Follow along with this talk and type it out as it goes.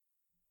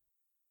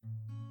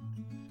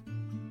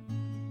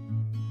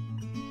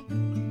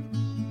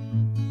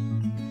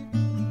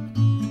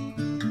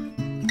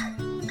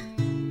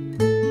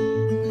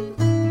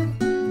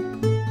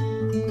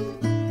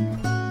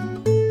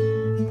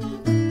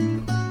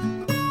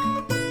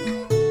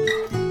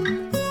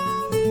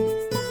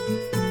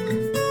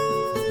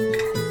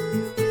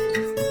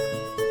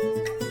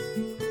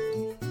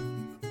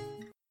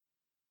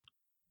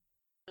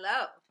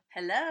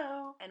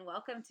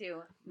welcome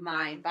to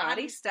Mind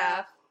Body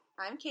Stuff.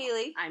 I'm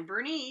Kaylee. I'm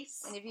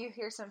Bernice. And if you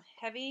hear some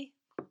heavy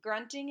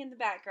grunting in the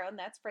background,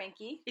 that's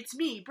Frankie. It's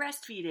me,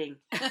 breastfeeding.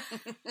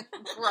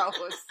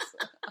 Gross.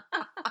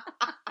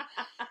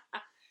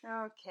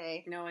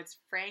 Okay. No, it's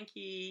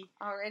Frankie.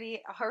 Already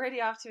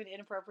off to an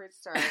inappropriate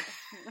start.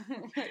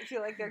 I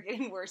feel like they're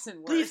getting worse and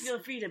worse. Please feel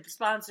free to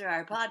sponsor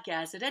our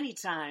podcast at any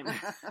time.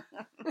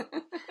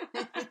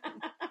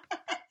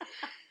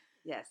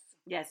 Yes.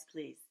 Yes,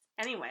 please.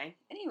 Anyways,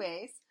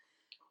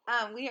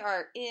 we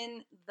are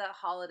in the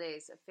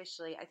holidays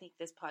officially. I think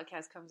this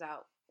podcast comes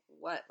out,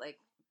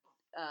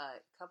 a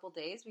couple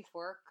days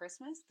before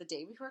Christmas? The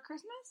day before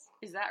Christmas?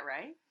 is that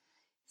right?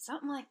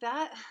 Something like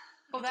that.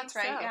 Oh, I that's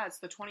think right. so. Yeah, it's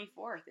the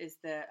 24th is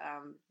the,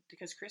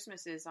 because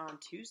Christmas is on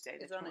Tuesday,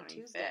 the It's on a 25th.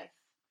 Tuesday.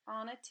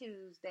 On a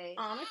Tuesday.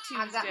 On a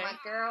Tuesday. I got my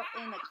girl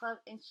in the club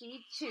and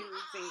she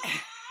choosy.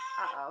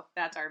 Uh-oh.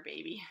 That's our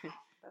baby.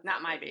 That's Not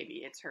our my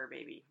baby. It's her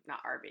baby, not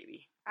our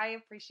baby. I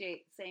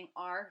appreciate saying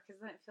 "our"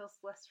 because then it feels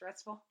less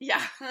stressful.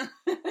 Yeah.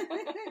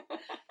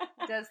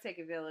 It does take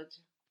a village.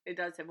 It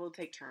does. We'll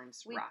take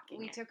turns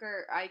rocking it.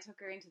 I took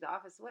her into the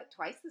office,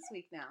 twice this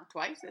week now?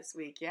 Twice this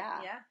week,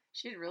 yeah. Yeah.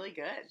 She did really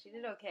good. She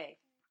did okay.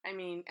 I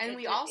mean, and It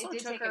we did- also it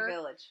did took take her. a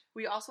village.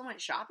 We also went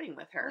shopping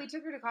with her. We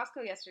took her to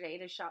Costco yesterday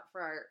to shop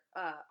for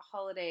our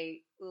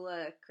holiday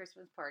Ula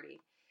Christmas party.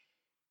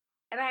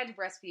 And I had to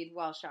breastfeed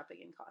while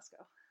shopping in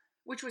Costco.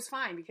 Which was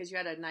fine because you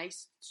had a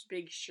nice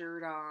big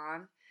shirt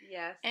on.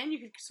 Yes. And you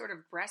could sort of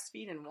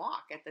breastfeed and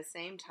walk at the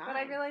same time. But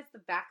I realized the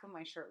back of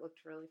my shirt looked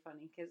really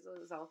funny because it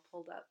was all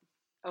pulled up.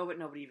 Oh, but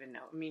nobody even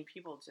know. I mean,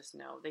 people just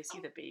know. They see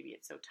the baby.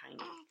 It's so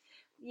tiny.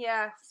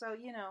 Yeah, so,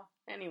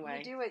 Anyway.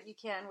 you do what you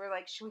can. We're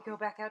like, should we go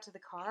back out to the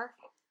car?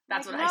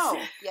 That's like, what no. I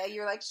said. Yeah,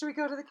 you're like, should we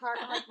go to the car?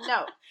 I'm like,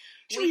 no.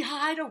 Should we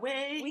hide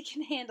away? We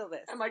can handle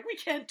this. I'm like, we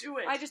can't do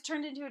it. I just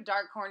turned into a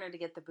dark corner to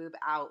get the boob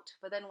out.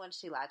 But then once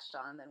she latched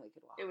on, then we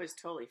could walk. It was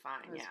totally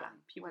fine, It was yeah. fine.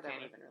 People Whatever.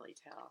 can't even really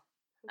tell.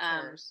 Who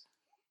cares?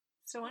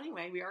 So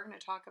anyway, we are going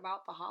to talk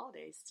about the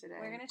holidays today.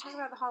 We're going to talk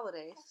about the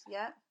holidays.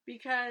 Yeah?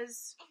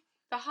 Because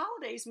the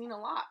holidays mean a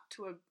lot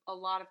to a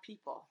lot of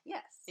people.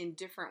 Yes. In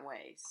different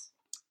ways.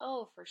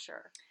 Oh, for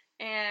sure.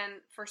 And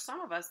for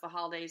some of us, the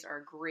holidays are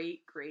a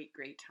great, great,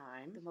 great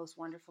time. The most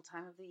wonderful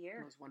time of the year.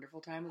 The most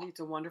wonderful time of the year. It's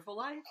a wonderful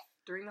life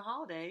during the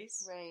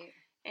holidays. Right.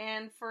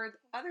 And for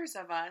others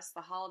of us, the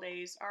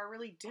holidays are a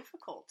really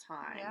difficult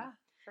time. Yeah,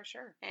 for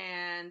sure.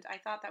 And I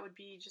thought that would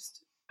be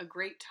just a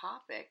great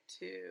topic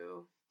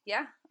to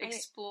Yeah.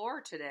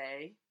 explore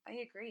today. I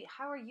agree.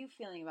 How are you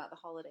feeling about the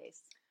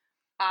holidays?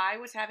 I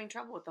was having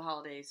trouble with the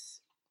holidays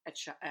at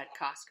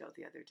Costco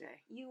the other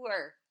day. You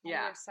were.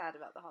 Yeah. You were sad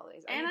about the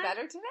holidays. Are And you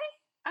better today?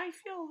 I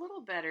feel a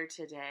little better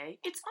today.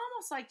 It's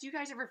almost like, do you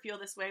guys ever feel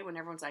this way when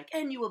everyone's like,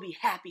 and you will be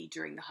happy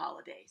during the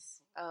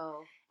holidays?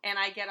 Oh. And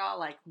I get all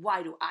like,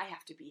 why do I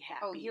have to be happy?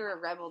 Oh, you're a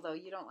rebel, though.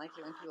 You don't like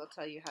it when people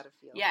tell you how to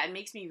feel. Yeah, it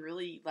makes me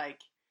really,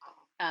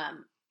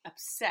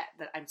 upset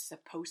that I'm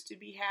supposed to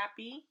be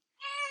happy.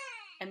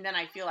 And then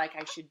I feel like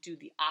I should do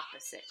the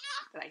opposite,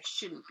 that I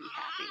shouldn't be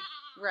happy.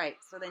 Right.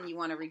 So then you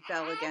want to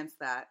rebel against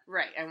that.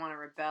 Right. I want to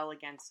rebel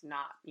against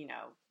not,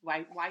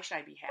 why should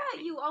I be happy?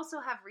 But you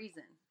also have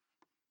reason.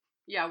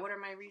 Yeah, what are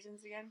my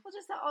reasons again? Well,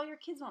 just that all your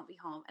kids won't be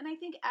home. And I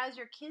think as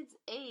your kids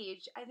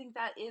age, I think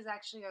that is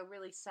actually a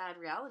really sad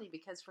reality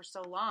because for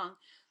so long,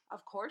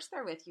 of course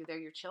they're with you. They're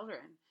your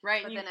children.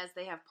 Right. But then as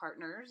they have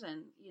partners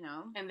and,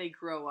 and they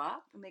grow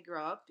up. when they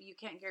grow up, you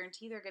can't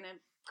guarantee they're going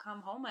to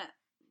come home at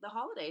the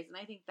holidays. And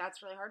I think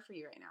that's really hard for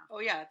you right now. Oh,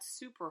 yeah, it's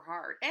super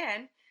hard.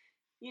 And,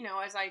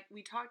 as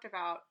we talked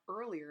about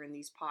earlier in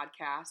these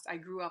podcasts, I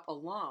grew up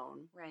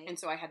alone. Right. And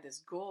so I had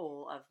this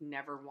goal of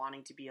never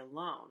wanting to be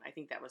alone. I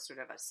think that was sort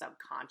of a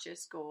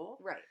subconscious goal.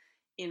 Right.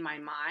 In my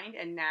mind.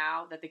 And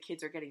now that the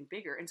kids are getting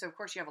bigger, and so of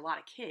course you have a lot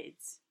of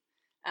kids.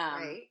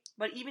 Right.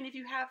 But even if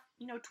you have,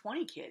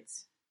 20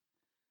 kids.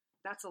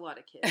 That's a lot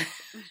of kids.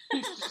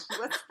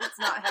 Let's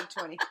not have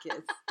 20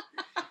 kids.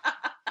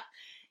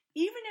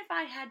 Even if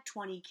I had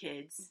 20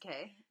 kids,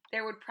 Okay.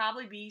 there would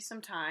probably be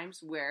some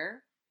times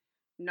where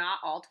not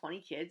all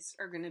 20 kids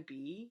are going to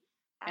be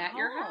at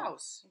your home.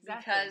 house.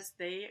 Exactly. Because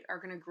they are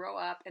going to grow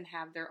up and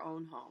have their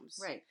own homes.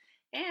 Right.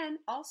 And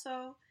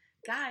also,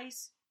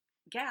 guys,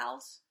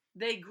 gals,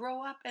 they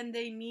grow up and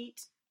they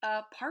meet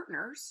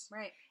partners.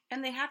 Right.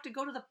 And they have to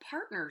go to the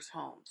partners'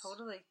 homes.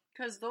 Totally.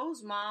 Because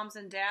those moms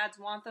and dads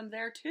want them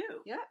there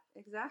too. Yeah,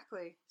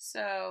 exactly.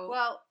 So.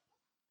 Well,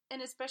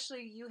 and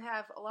especially you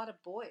have a lot of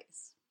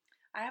boys.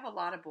 I have a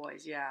lot of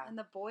boys, yeah. And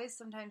the boys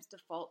sometimes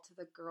default to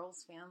the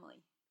girl's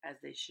family. As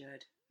they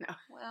should. No.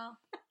 Well,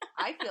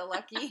 I feel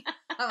lucky.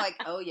 I'm like,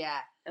 oh yeah.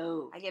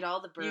 Oh. I get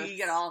all the births. You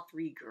get all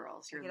 3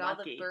 girls. You're I get lucky.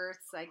 all the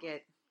births. I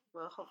get,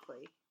 well,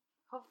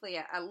 hopefully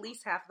at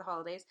least half the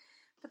holidays.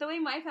 But the way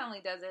my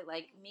family does it,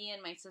 like me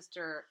and my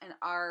sister and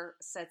our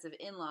sets of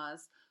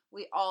in-laws,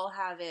 we all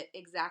have it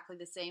exactly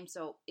the same.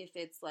 So if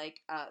it's like,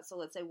 so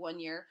let's say 1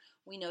 year,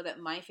 we know that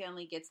my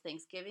family gets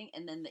Thanksgiving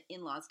and then the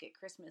in-laws get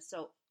Christmas.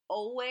 So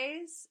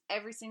always,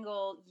 every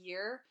single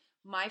year,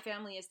 my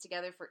family is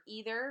together for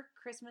either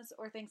Christmas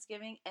or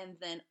Thanksgiving, and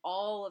then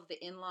all of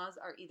the in-laws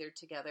are either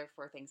together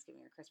for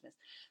Thanksgiving or Christmas.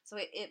 So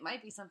it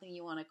might be something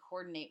you want to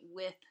coordinate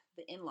with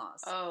the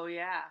in-laws. Oh,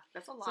 yeah.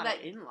 That's a lot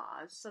of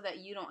in-laws. So that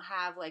you don't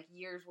have, like,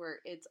 years where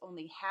it's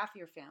only half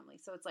your family.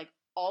 So it's, like,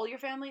 all your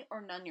family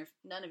or none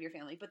of your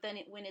family. But then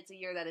when it's a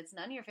year that it's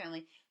none of your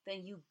family,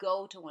 then you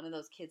go to one of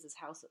those kids'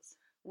 houses.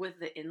 With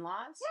the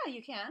in-laws? Yeah,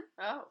 you can.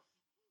 Oh.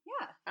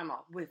 Yeah. I'm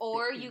all with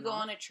Or you go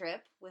on a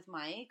trip with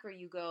Mike, or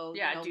you go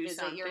do visit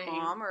something. your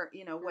mom, or,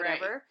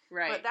 whatever.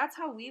 Right. But that's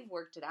how we've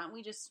worked it out.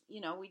 We just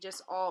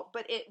all,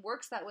 but it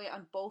works that way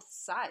on both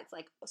sides.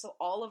 Like, so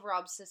all of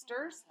Rob's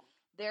sisters,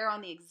 they're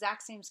on the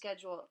exact same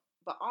schedule,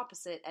 but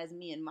opposite as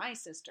me and my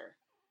sister.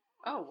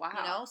 Oh,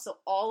 wow. So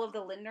all of the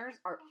Lindners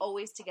are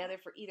always together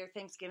for either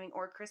Thanksgiving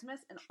or Christmas,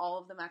 and all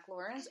of the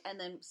McLaurins, and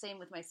then same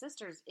with my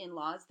sister's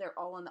in-laws, they're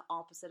all on the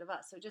opposite of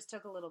us. So it just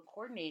took a little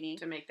coordinating.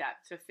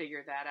 To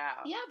figure that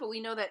out. Yeah, but we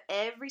know that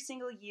every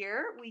single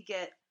year we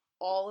get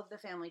all of the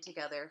family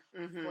together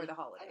for the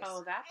holidays.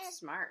 Oh, that's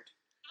smart.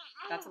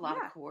 That's a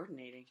lot of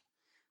coordinating.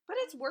 But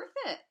it's worth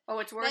it. Oh,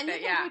 it's worth it, Then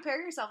you can prepare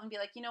yourself and be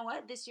like, you know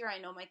what, this year I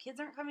know my kids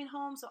aren't coming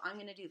home, so I'm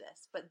going to do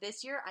this. But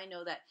this year I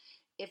know that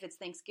if it's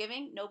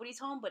Thanksgiving, nobody's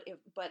home, but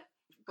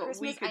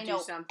Christmas, I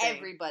know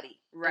everybody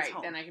right, is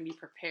home. Then I can be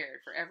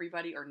prepared for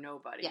everybody or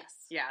nobody.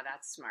 Yes. Yeah,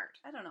 that's smart.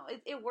 I don't know.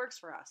 It works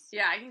for us.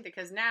 Yeah, I think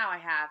because now I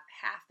have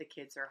half the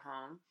kids are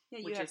home,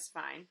 which is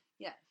fine.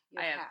 Yeah,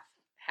 I have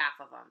half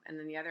of them. And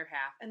then the other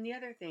half. And the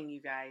other thing,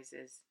 you guys,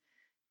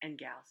 and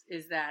gals,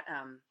 is that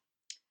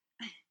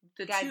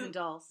the Guys and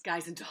Dolls.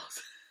 Guys and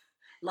Dolls.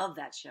 Love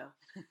that show.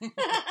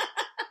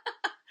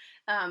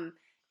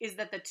 Is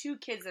that the two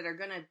kids that are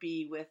going to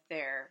be with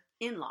their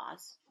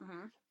in-laws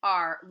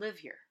live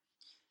here.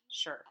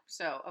 Sure.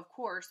 So, of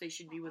course, they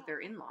should be with their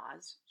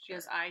in-laws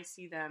because I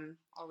see them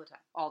all the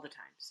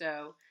time.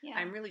 So,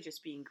 I'm really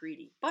just being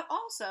greedy. But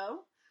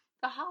also,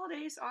 the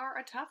holidays are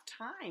a tough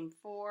time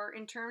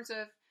in terms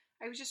of,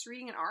 I was just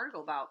reading an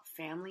article about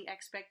family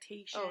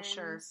expectations. Oh,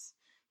 sure.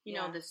 You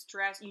know, the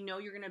stress, you're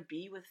going to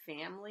be with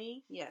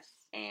family. Yes.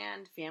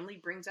 And family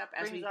brings up,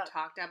 as we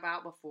talked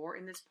about before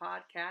in this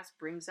podcast,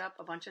 brings up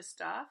a bunch of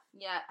stuff.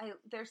 Yeah,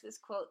 there's this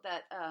quote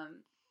that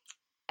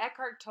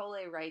Eckhart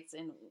Tolle writes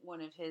in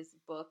one of his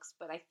books,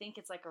 but I think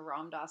it's like a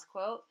Ram Dass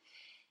quote.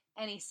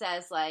 And he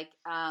says, like,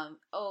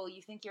 oh,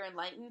 you think you're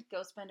enlightened?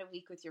 Go spend a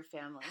week with your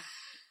family.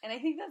 And I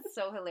think that's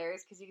so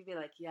hilarious because you could be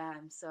like, yeah,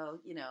 I'm so,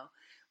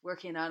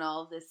 working on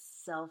all this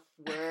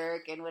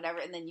self-work and whatever.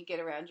 And then you get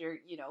around your,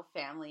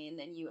 family, and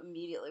then you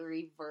immediately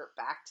revert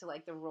back to,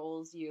 like, the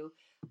roles you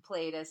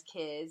played as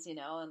kids, and,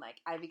 like,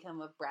 I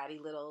become a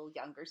bratty little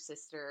younger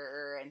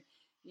sister, and,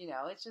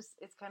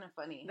 it's kind of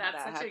funny.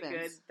 That's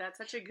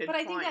such a good But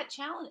I point.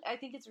 I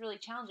think it's really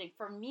challenging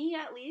for me,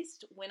 at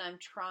least, when I'm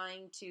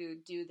trying to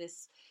do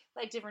this,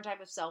 like, different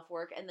type of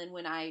self-work. And then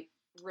when I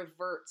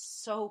revert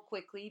so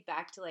quickly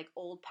back to, like,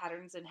 old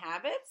patterns and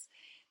habits,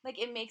 like,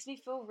 it makes me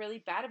feel really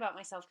bad about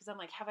myself because I'm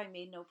like, have I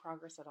made no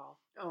progress at all?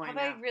 Oh, have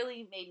I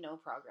really made no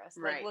progress?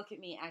 Right. Like, look at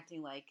me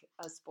acting like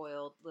a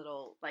spoiled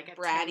little, like a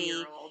bratty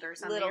 10-year-old or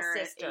something, little or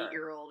sister, an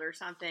 8-year-old or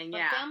something. But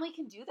yeah, family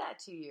can do that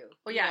to you.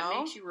 Well, yeah, it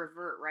makes you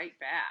revert right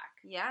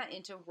back. Yeah,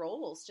 into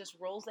roles, just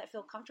roles that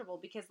feel comfortable.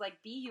 Because, like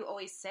B, you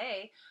always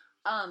say,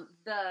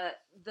 the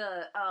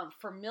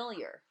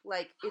familiar.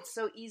 Like, it's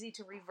so easy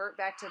to revert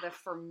back to the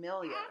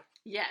familiar.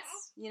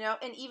 Yes.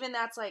 And even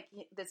that's, like,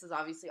 this is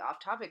obviously off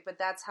topic, but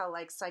that's how,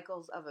 like,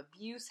 cycles of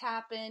abuse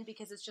happen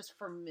because it's just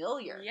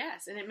familiar.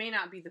 Yes, and it may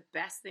not be the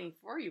best thing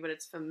for you, but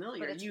it's familiar.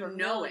 But it's familiar.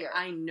 Know it.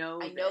 I know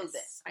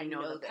this. I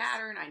know the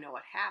pattern. I know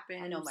what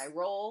happens. I know my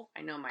role.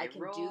 I know my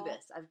role. I can do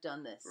this. I've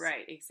done this.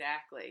 Right,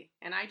 exactly.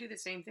 And I do the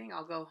same thing.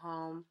 I'll go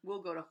home.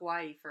 We'll go to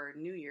Hawaii for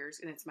New Year's,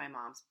 and it's my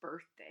mom's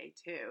birthday,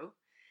 too.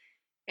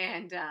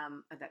 And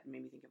that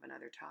made me think of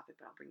another topic,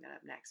 but I'll bring that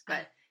up next.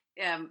 But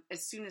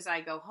as soon as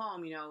I go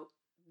home,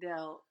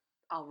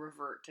 I'll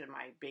revert to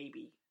my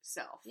baby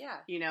self. Yeah.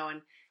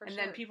 And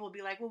then people will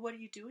be like, well, what are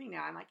you doing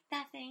now? I'm like,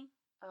 nothing.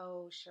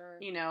 Oh, sure.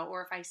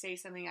 Or if I say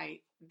something,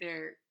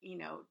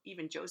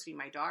 even Josephine,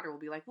 my daughter, will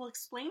be like, well,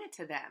 explain it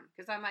to them.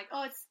 Because I'm like,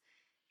 oh,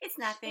 it's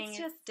nothing. It's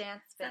just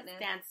dance fitness.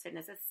 Dance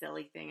fitness, a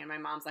silly thing. And my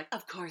mom's like,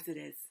 of course it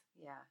is.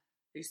 Yeah.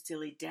 You're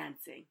silly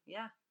dancing.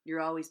 Yeah.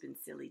 You've always been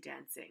silly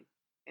dancing.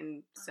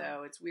 And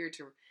so it's weird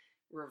to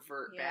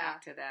revert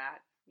back to that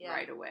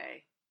right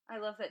away. I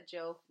love that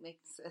Joe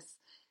makes us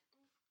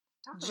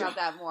talk about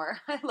that more.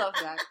 I love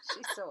that.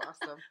 She's so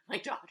awesome. My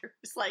daughter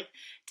is like,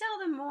 tell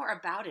them more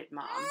about it,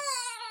 Mom.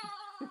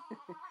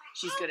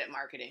 She's good at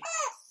marketing.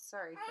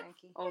 Sorry,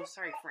 Frankie. Oh,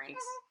 sorry,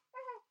 Franks.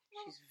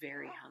 She's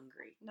very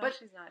hungry. No,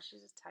 she's not.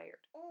 She's just tired.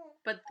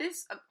 But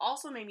this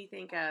also made me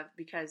think of,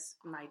 because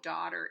my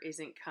daughter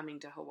isn't coming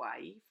to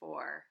Hawaii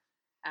for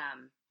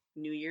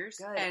New Year's.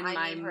 Good. And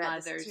my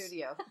mother's at the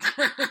studio.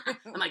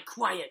 I'm like,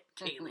 quiet,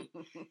 Kaylee.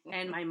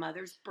 And my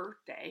mother's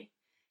birthday.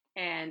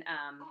 And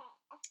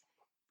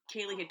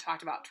Kaylee had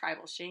talked about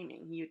tribal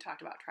shaming. You had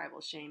talked about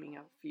tribal shaming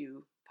a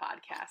few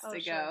podcasts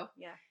ago. Sure.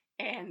 Yeah.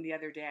 And the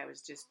other day I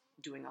was just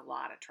doing a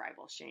lot of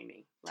tribal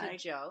shaming. To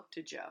Joe?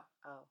 To Joe.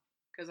 Oh.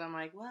 Because I'm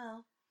like,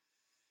 well,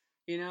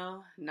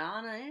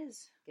 Nana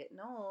is getting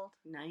old.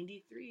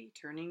 93,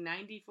 turning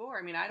 94.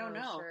 I mean, I don't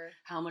know. Sure.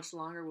 How much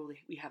longer will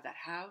we have that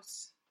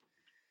house?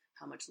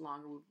 How much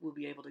longer we'll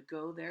be able to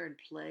go there and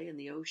play in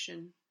the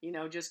ocean?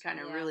 Just kind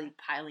of really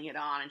piling it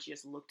on. And she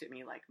just looked at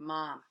me like,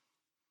 Mom,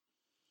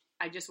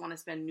 I just want to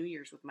spend New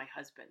Year's with my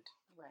husband.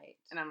 Right.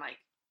 And I'm like,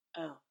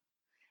 oh.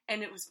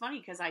 And it was funny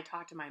because I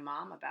talked to my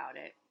mom about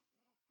it,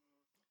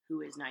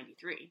 who is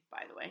 93,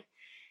 by the way.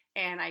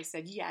 And I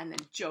said, yeah, and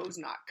then Joe's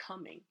not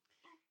coming.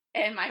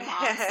 And my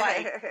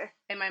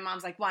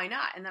mom's like, why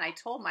not? And then I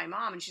told my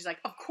mom, and she's like,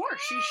 of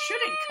course, she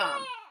shouldn't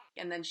come.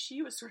 And then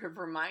she was sort of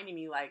reminding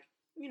me, like,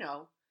 you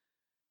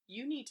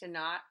need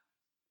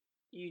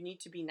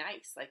to be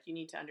nice. Like, you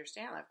need to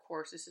understand, of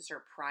course, this is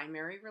her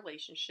primary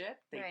relationship.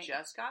 They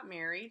just got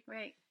married.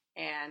 Right.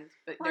 And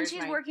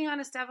she's working on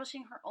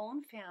establishing her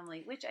own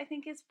family, which I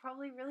think is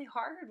probably really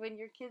hard when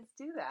your kids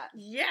do that.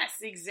 Yes,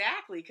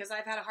 exactly. Because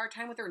I've had a hard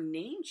time with her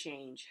name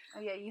change. Oh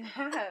yeah, you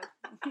have.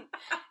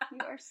 You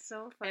are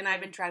so funny. And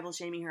I've been tribal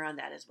shaming her on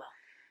that as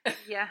well.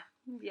 Yeah.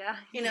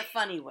 In a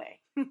funny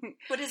way.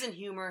 But doesn't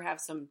humor have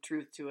some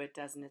truth to it?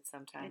 Doesn't it?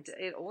 Sometimes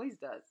it always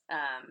does.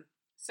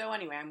 So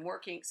anyway, I'm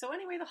working. So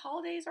anyway, the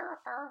holidays are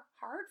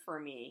hard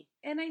for me.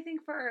 And I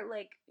think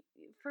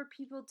for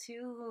people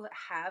too who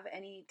have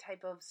any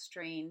type of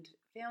strained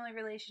family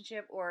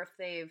relationship, or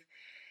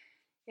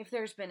if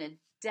there's been a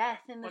death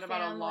in the family. What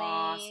about a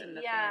loss in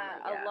the family?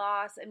 Yeah, a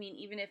loss. I mean,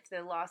 even if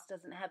the loss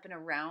doesn't happen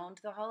around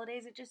the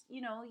holidays, it just,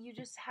 you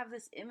just have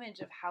this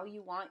image of how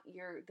you want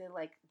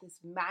this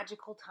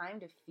magical time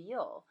to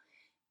feel.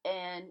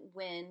 And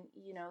when,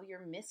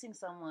 you're missing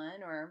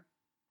someone or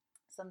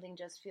something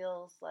just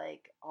feels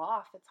like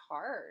off, it's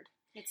hard.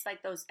 It's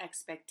like those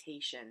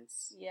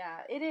expectations. Yeah,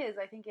 it is.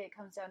 I think it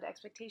comes down to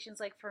expectations.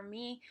 Like for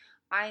me,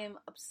 I am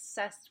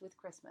obsessed with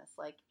Christmas.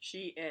 Like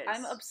she is.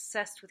 I'm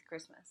obsessed with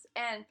Christmas.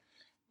 And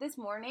this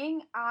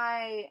morning,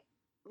 I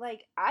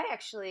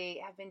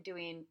actually have been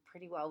doing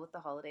pretty well with the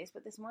holidays,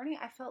 but this morning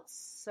I felt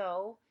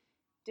so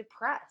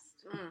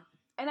depressed.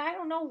 And I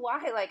don't know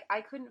why. Like I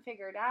couldn't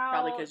figure it out.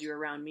 Probably because you were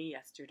around me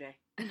yesterday.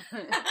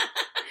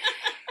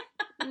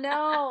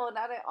 No,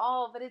 not at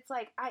all. But it's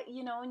like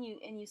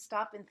and you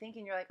stop and think,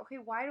 and you're like, okay,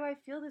 why do I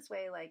feel this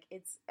way? Like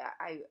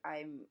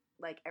I'm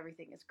like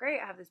everything is great.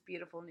 I have this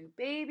beautiful new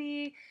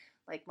baby.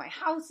 Like my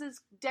house is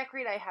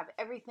decorated. I have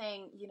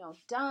everything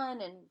done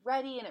and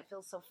ready, and it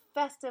feels so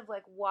festive.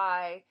 Like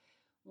why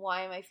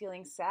am I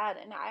feeling sad?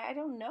 And I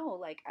don't know.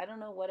 Like I don't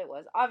know what it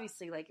was.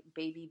 Obviously, like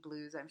baby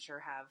blues, I'm sure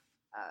have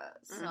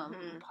some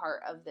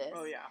part of this.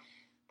 Oh yeah.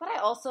 But I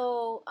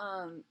also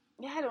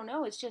I don't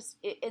know. It's just,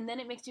 and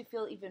then it makes you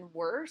feel even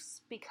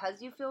worse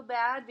because you feel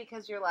bad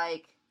because you're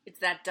like... It's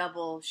that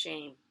double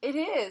shame. It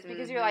is,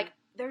 because you're like,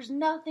 there's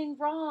nothing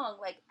wrong.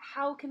 Like,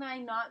 how can I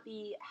not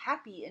be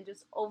happy and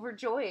just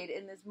overjoyed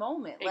in this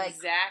moment? Like,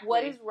 exactly.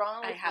 What is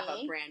wrong with me? I have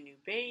a brand new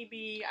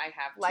baby. I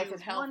have Life two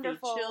healthy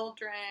wonderful.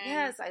 Children.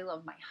 Yes, I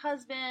love my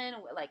husband.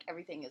 Like,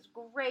 everything is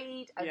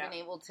great. I've been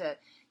able to,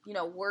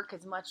 work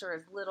as much or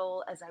as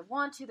little as I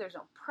want to. There's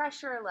no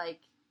pressure. Like...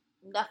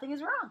 Nothing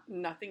is wrong.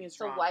 Nothing is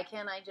wrong. So why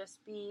can't I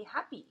just be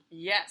happy?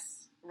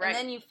 Yes, right. And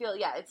then you feel,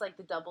 it's like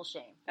the double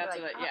shame. That's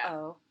like,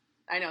 uh-oh.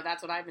 I know,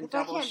 that's what I've been if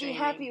double I can't shaming. be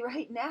happy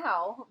right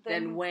now,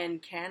 then when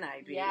can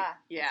I be? Yeah,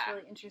 it's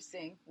really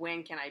interesting.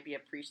 When can I be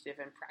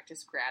appreciative and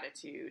practice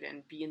gratitude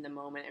and be in the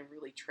moment and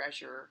really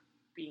treasure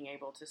being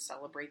able to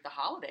celebrate the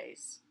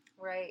holidays?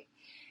 Right.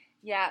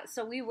 Yeah,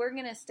 so we were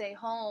going to stay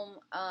home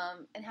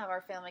and have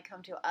our family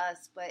come to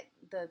us, but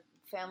the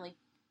family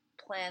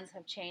plans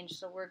have changed,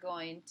 so we're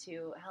going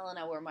to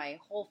Helena, where my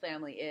whole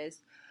family is,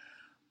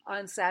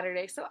 on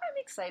Saturday. So I'm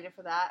excited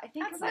for that. I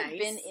think because I've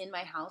been in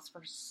my house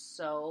for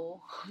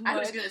so much I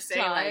was going to say,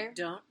 time. like,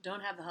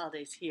 don't have the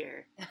holidays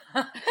here.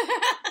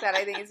 That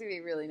I think it's going to be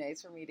really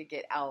nice for me to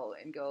get out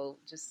and go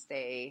just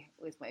stay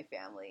with my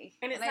family.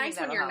 And it's nice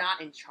when you're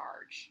not in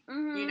charge.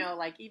 Mm-hmm.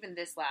 Like even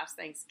this last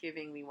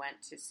Thanksgiving, we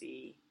went to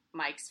see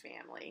Mike's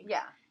family.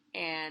 Yeah.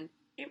 And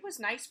it was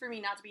nice for me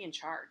not to be in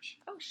charge.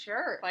 Oh,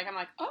 sure. Like, I'm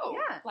like,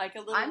 like a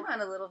little... I'm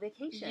on a little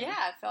vacation.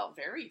 Yeah, it felt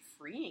very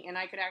freeing, and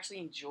I could actually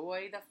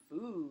enjoy the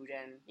food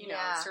and,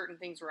 certain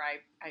things where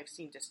I've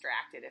seemed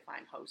distracted if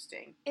I'm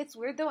hosting. It's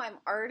weird, though. I'm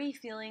already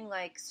feeling,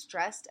 like,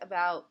 stressed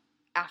about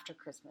after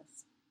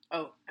Christmas.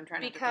 Oh, I'm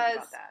trying not to think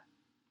about that.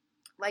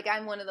 Like,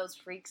 I'm one of those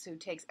freaks who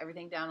takes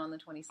everything down on the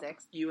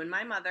 26th. You and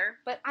my mother.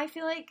 But I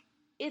feel like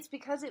it's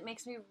because it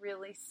makes me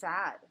really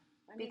sad.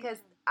 Because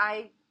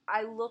I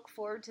look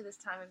forward to this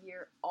time of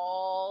year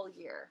all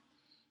year.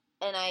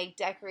 And I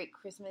decorate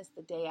Christmas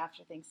the day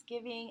after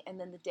Thanksgiving. And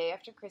then the day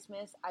after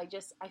Christmas, I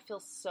feel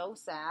so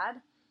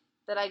sad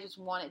that I just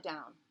want it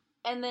down.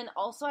 And then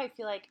also I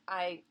feel like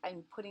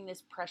I'm putting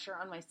this pressure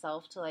on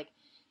myself to, like,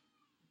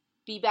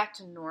 be back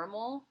to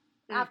normal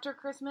after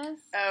Christmas.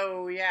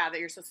 Oh, yeah, that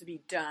you're supposed to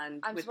be done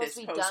I'm with supposed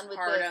this to be done with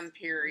postpartum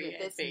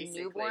period, this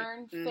basically.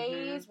 newborn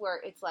phase where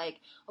it's like,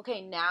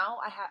 okay, now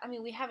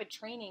we have a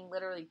training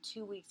literally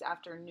 2 weeks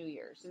after New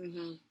Year's.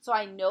 Mm-hmm. So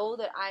I know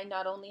that I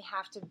not only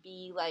have to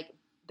be like,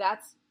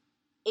 that's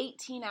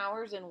 18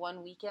 hours in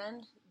one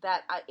weekend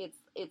that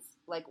it's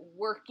like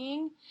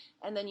working,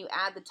 and then you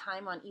add the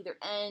time on either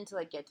end to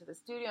like get to the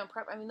studio and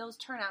prep. I mean, those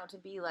turn out to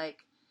be like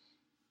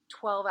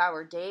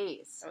 12-hour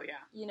days. Oh, yeah.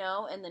 You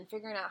know, and then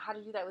figuring out how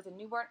to do that with a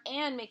newborn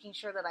and making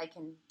sure that I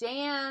can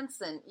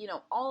dance and, you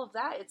know, all of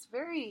that.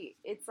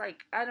 It's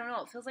like, I don't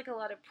know, it feels like a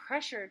lot of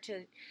pressure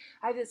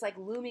I have this like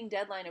looming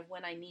deadline of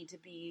when I need to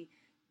be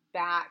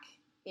back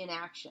in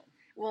action.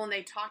 Well, and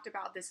they talked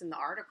about this in the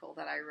article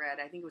that I read,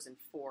 I think it was in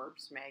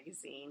Forbes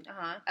magazine,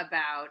 Uh-huh.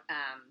 about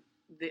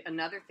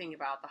another thing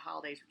about the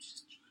holidays,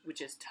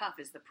 which is tough,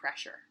 is the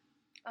pressure.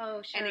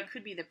 Oh, sure. And it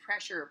could be the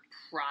pressure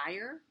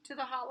prior to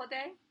the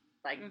holiday,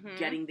 like Mhm.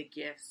 getting the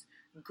gifts,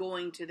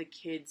 going to the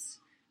kids'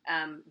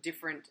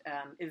 different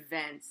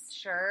events.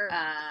 Sure.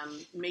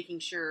 Making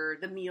sure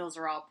the meals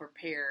are all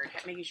prepared,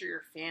 making sure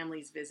your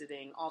family's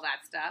visiting, all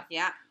that stuff.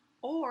 Yeah.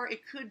 Or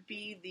it could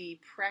be the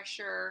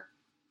pressure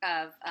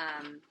of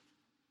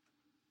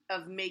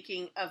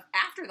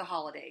after the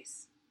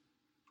holidays,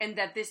 and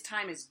that this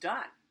time is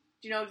done.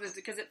 You know,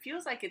 because it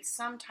feels like it's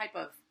some type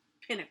of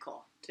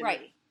pinnacle to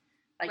me.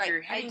 Like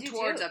you're heading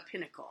towards a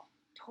pinnacle.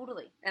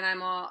 Totally. And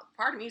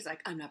part of me is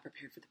like, I'm not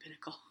prepared for the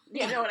pinnacle.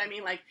 Yeah. You know what I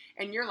mean? Like,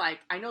 and you're like,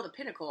 I know the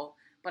pinnacle,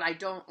 but I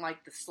don't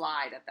like the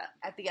slide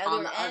at the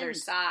other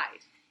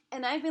side.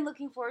 And I've been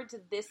looking forward to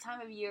this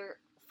time of year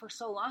for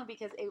so long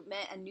because it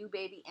meant a new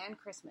baby and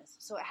Christmas.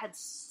 So it had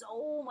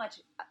so much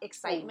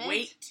excitement.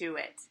 Weight to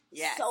it.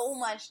 Yes. So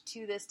much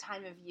to this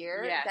time of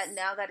year that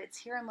now that it's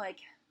here, I'm like,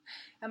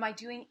 am I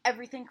doing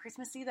everything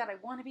Christmassy that I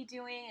want to be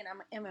doing? And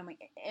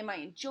am I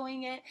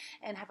enjoying it?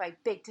 And have I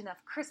baked enough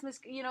Christmas?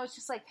 You know, it's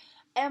just like,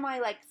 am I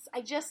like,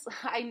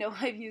 I know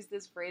I've used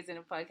this phrase in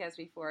a podcast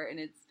before, and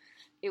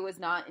it was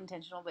not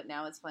intentional, but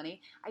now it's funny.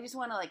 I just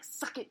want to like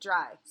suck it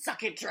dry.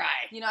 Suck it dry.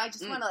 You know, I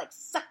just want to like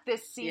suck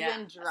this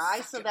season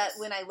dry so that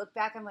when I look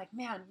back, I'm like,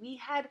 man,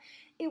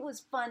 it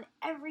was fun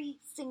every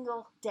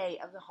single day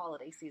of the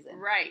holiday season.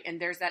 Right. And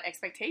there's that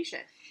expectation.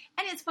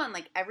 And it's fun.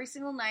 Like every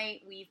single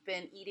night we've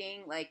been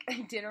eating like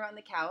dinner on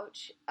the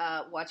couch,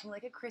 watching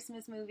like a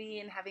Christmas movie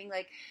and having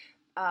like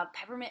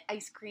peppermint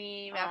ice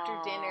cream after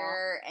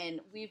dinner, and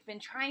we've been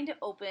trying to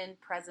open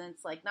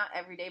presents like not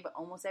every day but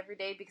almost every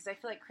day because I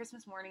feel like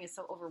Christmas morning is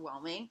so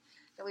overwhelming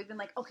that we've been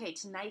like, okay,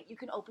 tonight you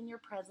can open your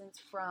presents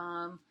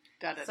from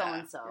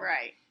so-and-so.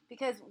 Right.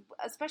 Because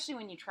especially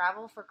when you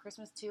travel for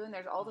Christmas too, and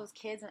there's all those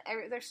kids and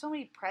there's so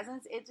many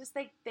presents, it just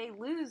they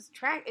lose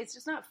track. It's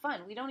just not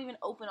fun. We don't even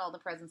open all the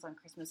presents on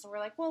Christmas, so we're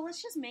like, well,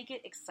 let's just make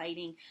it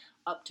exciting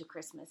up to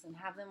Christmas and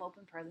have them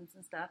open presents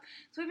and stuff.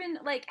 So we've been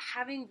like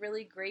having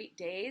really great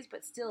days,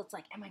 but still, it's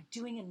like, am I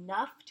doing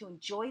enough to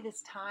enjoy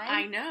this time?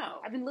 I know.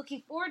 I've been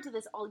looking forward to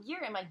this all year.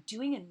 Am I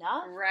doing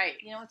enough? Right.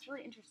 You know, it's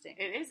really interesting.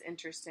 It is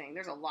interesting.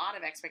 There's a lot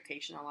of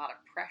expectation, a lot of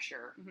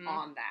pressure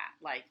on that.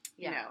 Like,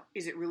 you know,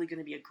 is it really going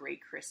to be a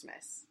great Christmas?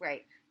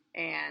 Right.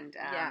 And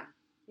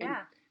and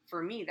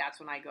for me, that's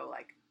when I go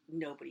like,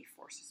 nobody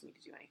forces me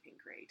to do anything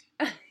great.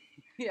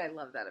 Yeah, I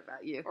love that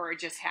about you. Or it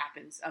just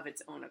happens of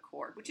its own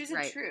accord, which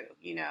isn't true,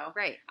 you know?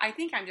 Right. I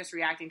think I'm just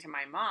reacting to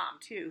my mom,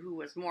 too, who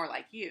was more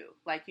like you.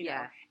 Like, you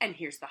know, and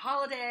here's the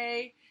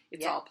holiday,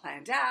 it's all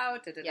planned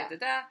out,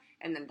 da-da-da-da-da,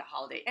 and then the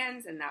holiday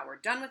ends, and now we're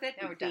done with it,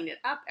 we cleaned it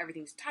up,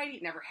 everything's tidy,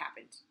 it never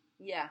happened.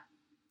 Yeah.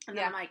 And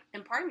then I'm like,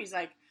 and part of me is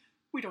like,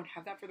 we don't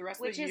have that for the rest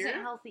of the year. Which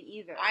isn't healthy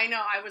either. I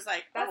know, I was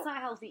like, that's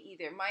not healthy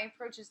either. My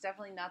approach is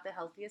definitely not the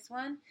healthiest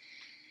one.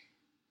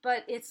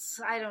 But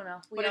I don't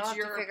know. We all have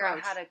to figure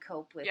out how to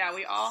cope with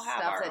we all have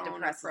stuff our that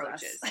own depresses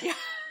approaches.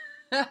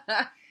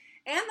 us.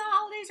 And the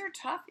holidays are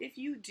tough if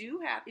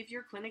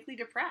you're clinically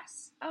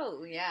depressed.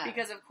 Oh, yeah.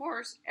 Because, of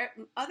course,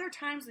 other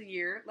times of the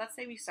year, let's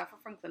say we suffer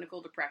from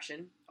clinical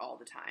depression all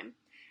the time.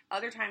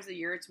 Other times of the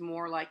year, it's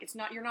more like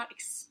you're not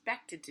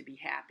expected to be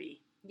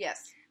happy.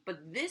 Yes.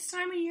 But this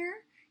time of year,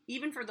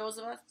 even for those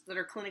of us that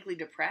are clinically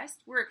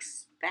depressed, we're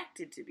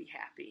expected to be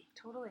happy.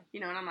 Totally. You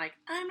know, and I'm like,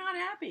 I'm not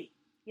happy.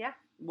 Yeah.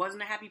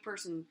 Wasn't a happy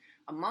person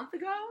a month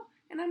ago,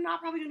 and I'm not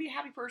probably going to be a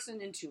happy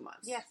person in 2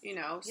 months. Yes. You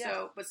know,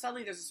 but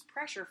suddenly there's this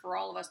pressure for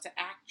all of us to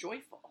act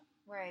joyful.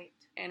 Right.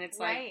 And it's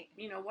like,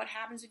 you know, what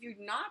happens if you're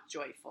not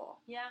joyful?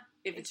 Yeah.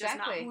 If it's just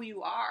not who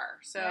you are.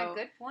 So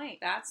good point.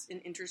 That's an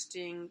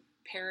interesting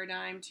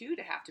paradigm, too,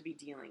 to have to be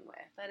dealing with.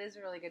 That is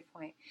a really good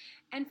point.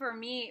 And for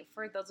me,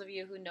 for those of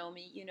you who know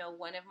me, you know,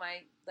 one of my,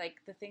 like,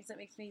 the things that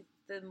makes me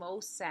the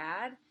most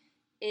sad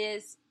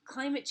is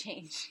climate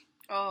change.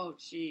 Oh,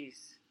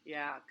 jeez.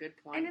 Yeah, good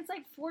point. And it's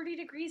like 40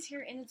 degrees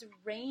here and it's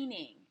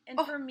raining. And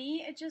for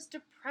me, it just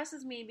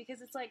depresses me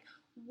because it's like,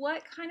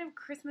 what kind of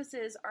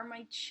Christmases are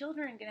my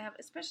children going to have?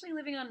 Especially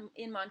living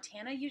in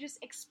Montana,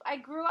 I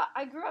grew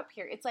up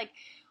here. It's like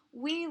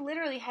we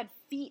literally had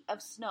feet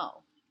of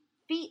snow.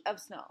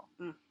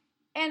 Mm.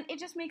 And it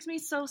just makes me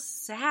so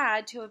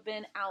sad to have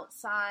been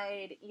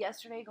outside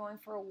yesterday going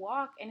for a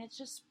walk and it's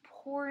just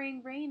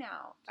pouring rain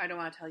out. I don't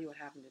want to tell you what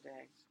happened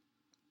today.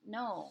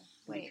 No.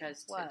 Wait,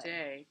 because what?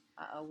 today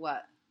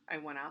What? I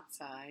went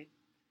outside.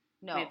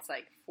 No. And it's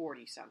like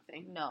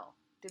 40-something. No.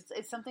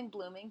 Is something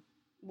blooming?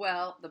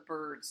 Well, the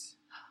birds.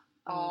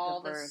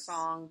 All the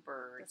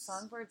songbirds. The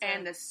songbirds.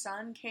 And the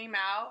sun came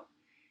out.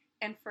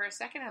 And for a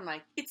second, I'm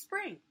like, it's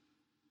spring.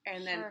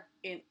 And then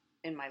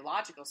in my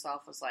logical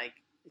self was like,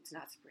 it's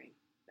not spring.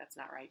 That's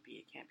not right,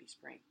 B. It can't be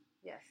spring.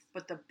 Yes.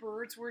 But the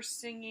birds were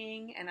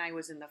singing, and I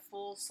was in the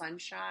full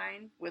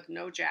sunshine with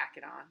no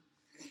jacket on.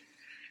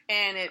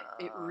 And it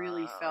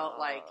really felt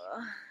like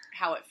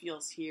how it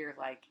feels here,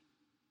 like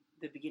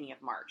the beginning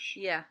of March.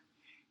 Yeah.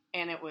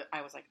 And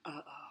I was like,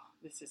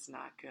 this is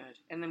not good.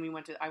 And then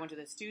I went to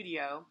the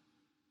studio,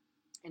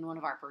 and one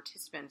of our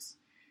participants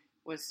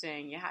was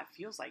saying, yeah, it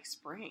feels like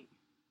spring.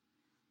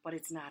 But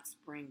it's not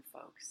spring,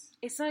 folks.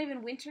 It's not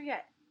even winter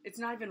yet. It's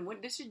not even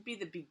winter. This should be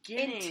the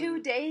beginning. In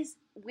 2 days,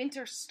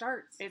 winter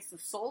starts. It's the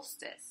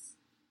solstice.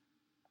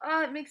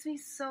 Oh, it makes me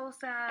so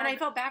sad. And I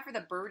felt bad for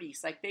the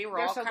birdies. Like, they're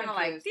all so kind of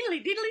like, diddly,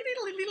 diddly,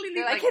 diddly, diddly,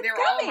 diddly. Like, they're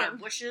all in coming. our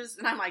bushes.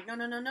 And I'm like,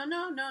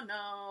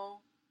 no.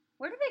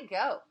 Where do they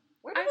go?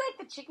 Where do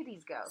the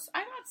chickadees go? I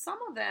thought some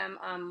of them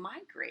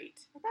migrate.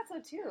 I thought so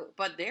too.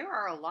 But there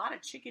are a lot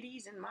of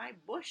chickadees in my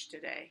bush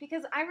today.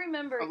 Because I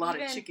remember a lot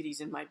of chickadees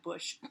in my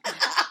bush.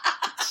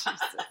 Jesus.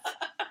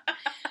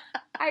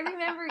 I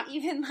remember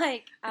even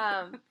like,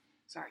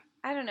 sorry,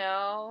 I don't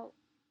know,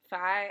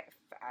 I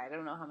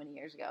don't know how many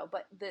years ago,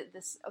 but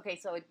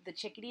so the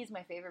chickadee is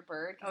my favorite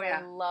bird because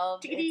I love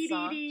its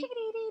song.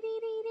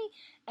 Chickadee-dee-dee-dee-dee.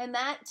 And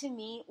that to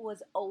me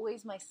was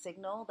always my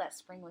signal that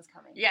spring was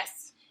coming.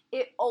 Yes.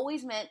 It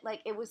always meant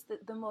like it was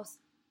the most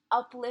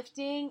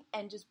uplifting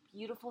and just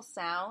beautiful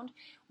sound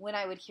when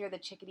I would hear the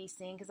chickadee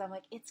sing because I'm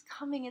like, it's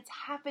coming, it's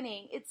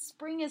happening,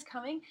 spring is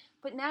coming.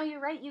 But now you're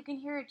right, you can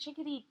hear a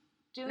chickadee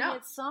doing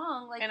its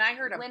song like and I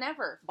heard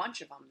whenever. A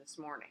bunch of them this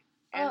morning.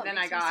 And then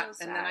and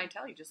then I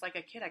tell you, just like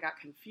a kid, I got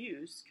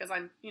confused because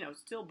I'm,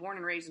 still born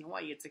and raised in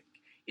Hawaii.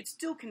 It's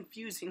still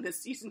confusing. The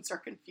seasons are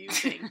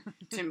confusing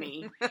to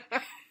me.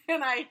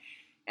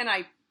 And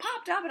I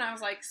popped up and I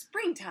was like,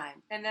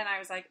 springtime. And then I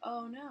was like,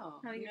 oh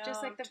no. No, you're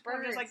just like the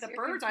birds. Just like the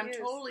birds. I'm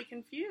totally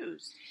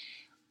confused.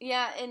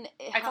 Yeah, and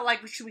I felt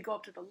like, should we go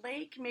up to the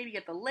lake? Maybe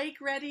get the lake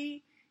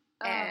ready?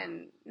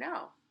 And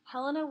no.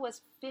 Helena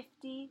was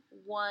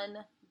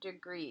 51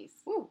 degrees.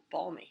 Ooh,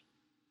 balmy.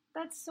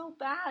 That's so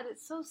bad.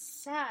 It's so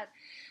sad.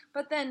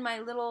 But then my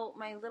little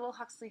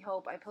Huxley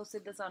Hope, I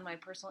posted this on my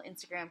personal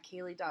Instagram,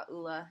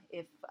 Kaylee.ula.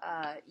 If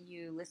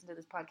you listen to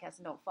this podcast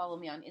and don't follow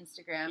me on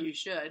Instagram. You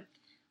should.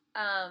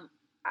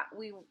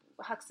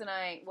 Hux and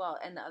I,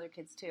 and the other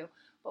kids too,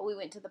 but we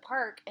went to the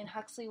park and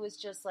Huxley was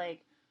just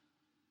like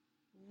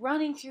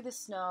running through the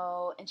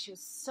snow and she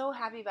was so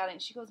happy about it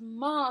and she goes,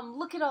 Mom,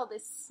 look at all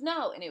this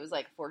snow. And it was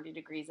like 40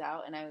 degrees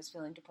out and I was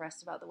feeling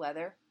depressed about the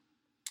weather.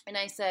 And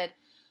I said,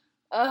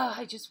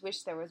 I just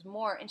wish there was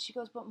more. And she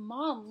goes, but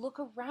Mom, look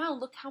around.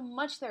 Look how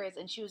much there is.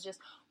 And she was just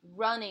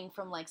running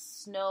from like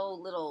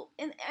snow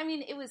and I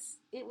mean, it was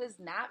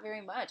not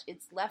very much.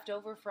 It's left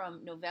over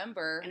from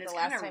November, and the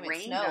last time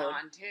it snowed.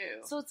 On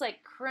too. So it's like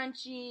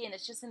crunchy and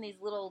it's just in these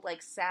little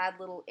like sad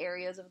little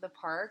areas of the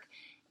park.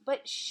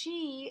 But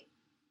she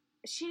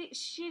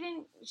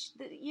didn't,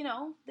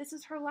 this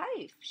is her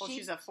life. Well,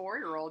 she's a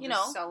 4-year-old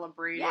just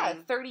celebrating. Yeah,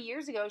 30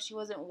 years ago, she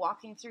wasn't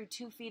walking through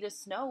 2 feet of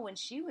snow when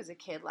she was a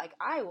kid like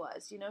I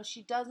was.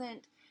 She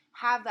doesn't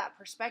have that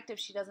perspective.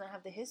 She doesn't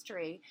have the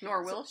history.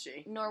 Nor will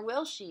she. Nor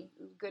will she.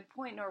 Good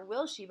point. Nor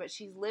will she. But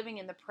she's living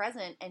in the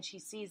present and she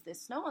sees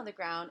this snow on the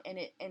ground and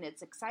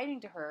it's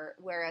exciting to her.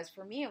 Whereas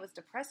for me, it was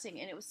depressing.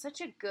 And it was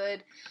such a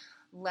good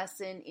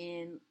lesson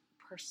in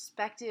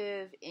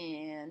perspective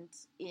and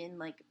in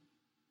like,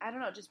 I don't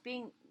know, just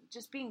being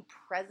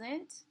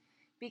present,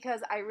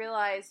 because I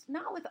realized,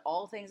 not with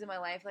all things in my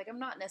life, like I'm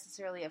not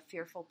necessarily a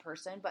fearful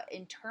person, but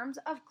in terms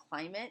of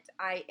climate,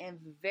 I am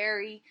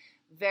very,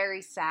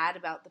 very sad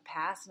about the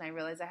past, and I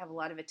realize I have a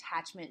lot of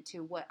attachment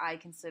to what I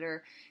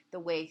consider the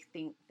way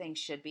things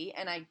should be,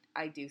 and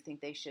I do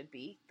think they should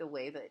be the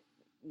way that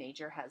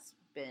nature has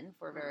been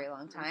for a very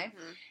long time.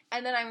 Mm-hmm.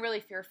 And then I'm really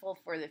fearful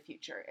for the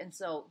future. And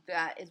so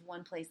that is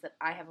one place that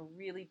I have a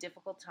really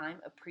difficult time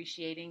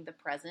appreciating the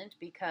present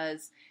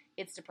because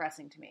it's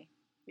depressing to me.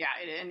 Yeah,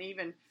 and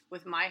even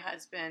with my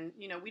husband,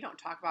 we don't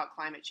talk about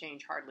climate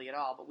change hardly at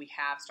all, but we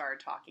have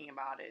started talking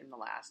about it in the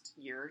last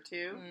year or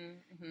two.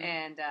 Mm-hmm.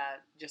 And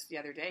just the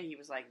other day, he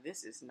was like,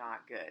 this is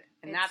not good.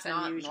 And that's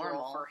unusual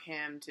normal for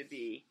him to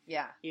be.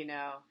 Yeah.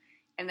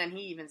 And then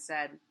he even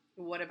said,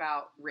 what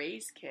about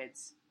Ray's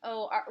kids?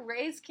 Oh,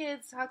 Ray's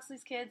kids,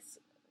 Huxley's kids,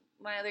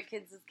 my other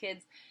kids'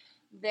 kids,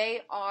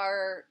 they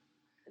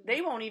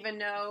won't even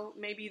know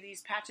maybe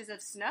these patches of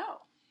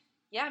snow.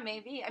 Yeah,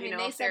 maybe. I mean,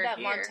 they said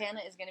that Montana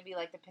is going to be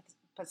like the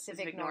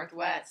Pacific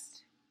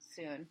Northwest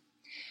soon.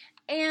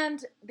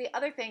 And the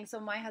other thing,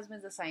 so my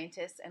husband's a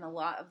scientist, and a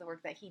lot of the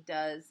work that he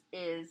does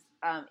is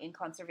in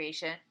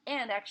conservation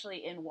and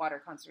actually in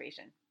water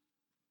conservation.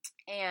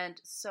 And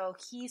so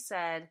he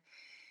said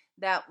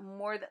that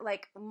more than,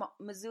 like,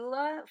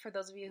 Missoula, for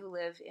those of you who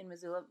live in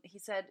Missoula, he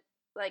said,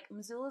 like,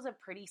 Missoula is a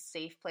pretty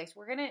safe place.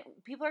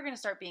 People are gonna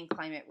start being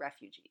climate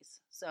refugees.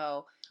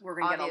 So we're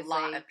gonna get a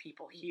lot of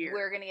people here.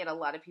 We're gonna get a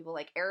lot of people.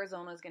 Like,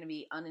 Arizona is gonna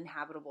be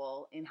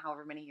uninhabitable in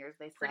however many years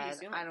they said. Pretty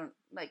soon. I don't,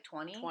 like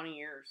 20? 20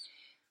 years.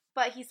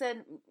 But he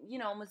said,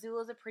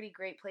 Missoula is a pretty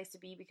great place to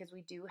be because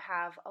we do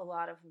have a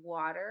lot of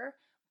water.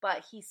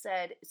 But he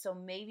said, so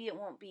maybe it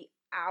won't be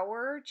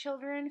our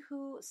children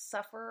who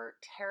suffer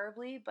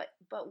terribly,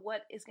 but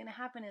what is going to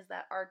happen is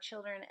that our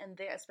children, and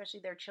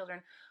especially their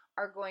children,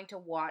 are going to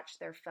watch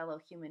their fellow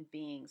human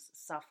beings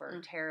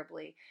suffer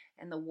terribly.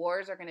 And the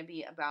wars are going to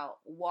be about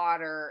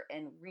water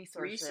and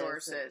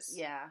resources.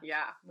 Yeah.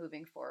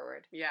 Moving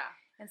forward. Yeah.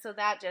 And so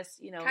that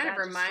just, kind of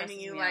reminding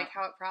you like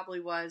how it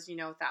probably was,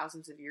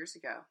 thousands of years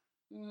ago.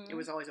 Mm-hmm. It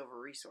was always over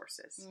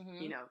resources.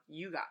 Mm-hmm.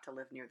 You got to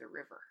live near the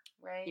river.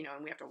 Right.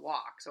 And we have to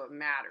walk, so it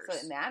matters.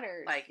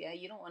 Like, yeah,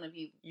 you don't want to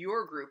be...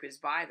 Your group is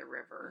by the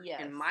river,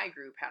 yes. and my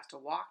group has to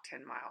walk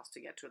 10 miles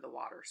to get to the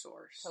water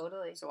source.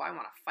 Totally. So I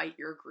want to fight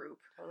your group.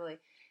 Totally.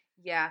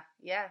 Yeah,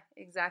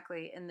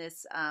 exactly. And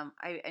this,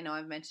 I know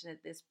I've mentioned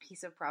it, this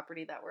piece of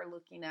property that we're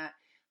looking at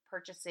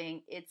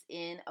purchasing, it's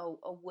in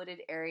a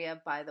wooded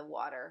area by the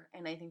water,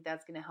 and I think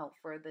that's going to help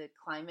for the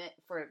climate,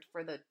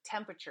 for the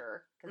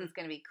temperature, because it's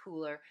going to be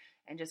cooler,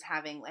 and just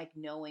having, like,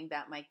 knowing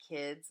that my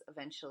kids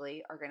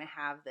eventually are going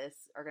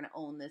to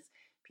own this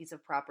piece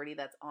of property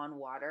that's on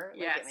water.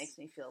 Like, it makes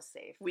me feel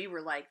safe. We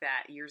were like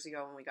that years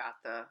ago when we got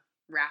the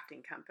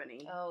rafting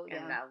company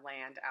and that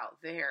land out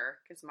there,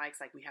 because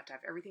Mike's like, we have to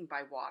have everything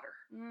by water.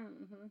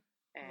 Mm-hmm.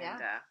 And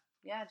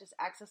just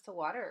access to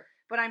water.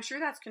 But I'm sure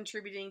that's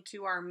contributing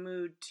to our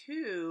mood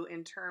too,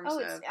 in terms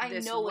of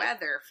this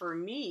weather. For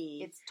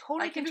me, it's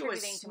totally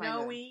contributing to my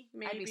mood. Snowy,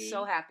 maybe I'd be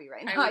so happy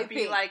right now. We'd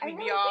be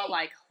all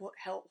like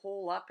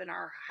hole up in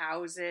our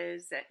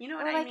houses. You know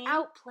what I mean?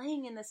 Out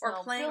playing in the snow,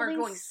 or playing, or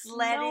going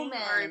sledding,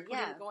 or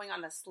going on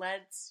the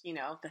sleds.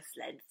 The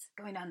sleds.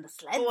 Going on the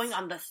sleds. Going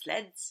on the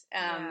sleds.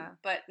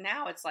 But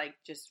now it's like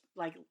just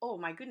like, oh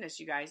my goodness,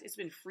 you guys! It's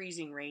been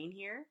freezing rain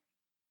here,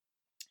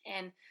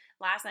 and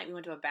last night we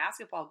went to a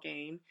basketball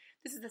game.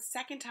 This is the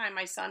second time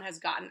my son has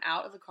gotten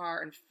out of the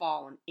car and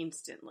fallen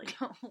instantly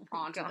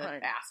onto the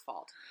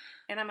asphalt.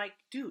 And I'm like,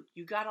 dude,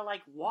 you gotta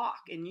like walk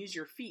and use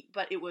your feet.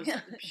 But it was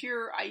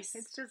pure ice.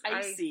 It's just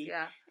icy. Ice,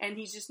 yeah. And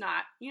he's just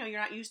not, you're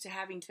not used to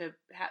having to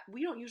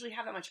we don't usually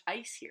have that much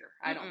ice here,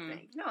 I don't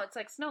think. No, it's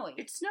like snowy.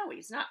 It's snowy.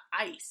 It's not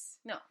ice.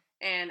 No.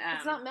 And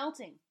it's not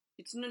melting.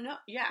 It's no,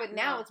 yeah. But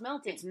now it's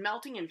melting. It's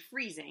melting and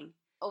freezing.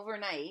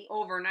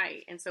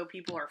 Overnight. And so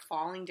people are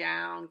falling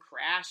down,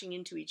 crashing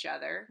into each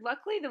other.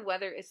 Luckily, the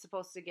weather is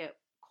supposed to get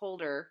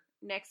colder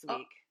next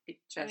week. It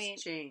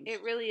just changed.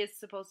 It really is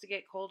supposed to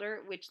get colder,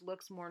 which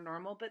looks more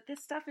normal, but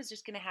this stuff is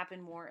just going to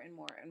happen more and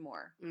more and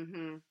more.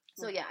 Mm-hmm.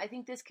 So yeah, I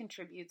think this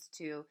contributes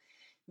to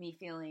me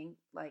feeling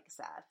like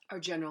sad. Our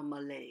general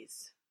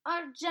malaise.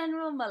 That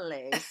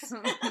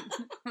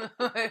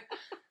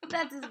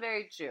is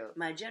very true.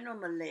 My general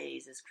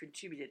malaise is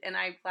contributed. And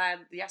I'm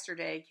glad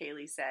yesterday,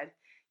 Kaylee said,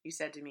 you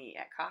said to me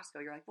at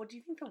Costco, you're like, well, do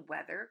you think the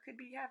weather could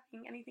be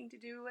having anything to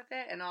do with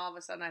it? And all of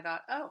a sudden I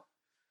thought, oh,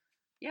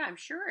 yeah, I'm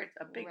sure it's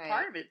a big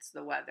part of it's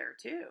the weather,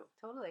 too.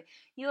 Totally.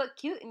 You look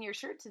cute in your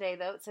shirt today,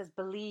 though. It says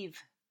believe.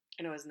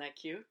 And wasn't that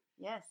cute?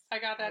 Yes. I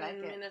got that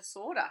in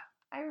Minnesota.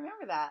 I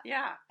remember that.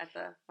 Yeah, at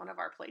one of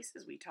our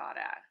places we taught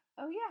at.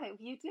 Oh, yeah,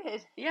 you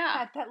did. Yeah.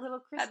 At that little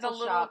crystal shop. At the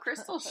little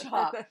crystal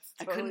shop.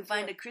 I couldn't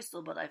find a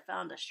crystal, but I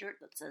found a shirt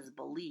that says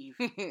believe.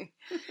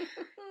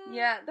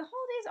 Yeah, the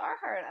holidays are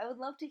hard. I would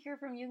love to hear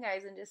from you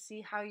guys and just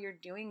see how you're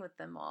doing with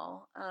them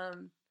all.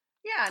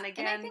 Yeah, and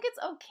again... And I think it's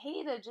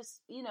okay to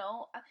just,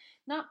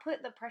 not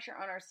put the pressure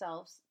on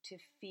ourselves to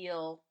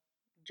feel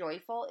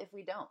joyful if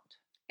we don't.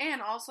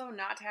 And also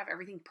not to have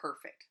everything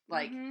perfect.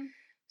 Like... Mm-hmm.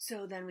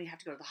 So then we have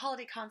to go to the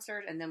holiday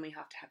concert, and then we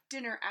have to have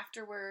dinner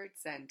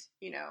afterwards, and,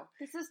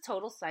 This is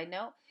total side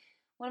note.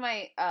 One of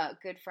my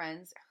good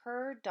friends,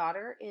 her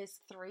daughter is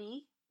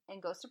 3 and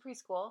goes to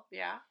preschool.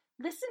 Yeah.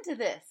 Listen to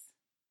this.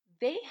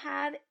 They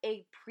had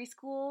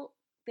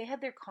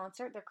their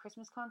concert, their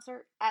Christmas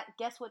concert, at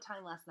guess what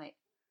time last night?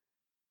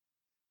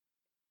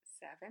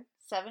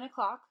 7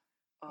 o'clock.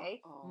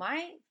 Okay. Uh-oh.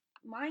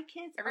 My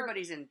kids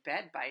Everybody's in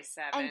bed by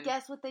 7. And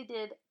guess what they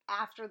did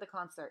after the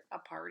concert? A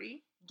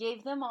party?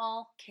 Gave them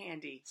all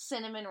candy.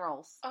 Cinnamon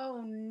rolls.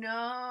 Oh,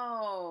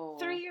 no.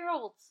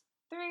 3-year-olds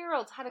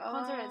had a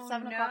concert at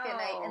 7 o'clock at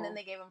night, and then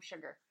they gave them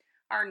sugar.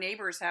 Our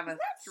neighbors have a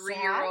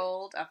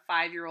 3-year-old, a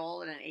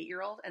 5-year-old, and an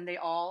 8-year-old, and they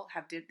all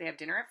have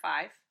dinner at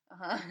 5,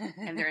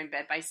 and they're in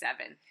bed by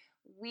 7.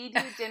 We do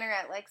dinner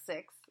at like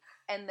 6,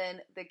 and then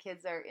the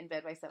kids are in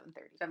bed by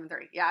 7:30.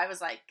 7:30. Yeah, I was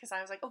like,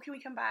 oh, can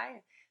we come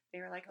by? They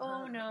were like,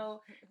 oh,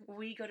 no,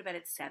 we go to bed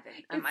at 7.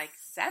 I'm like,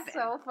 7?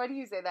 So funny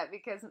you say that,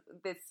 because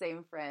this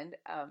same friend,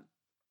 the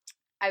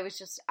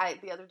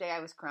other day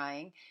I was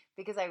crying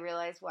because I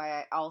realized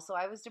why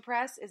I was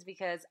depressed is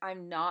because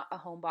I'm not a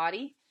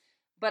homebody,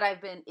 But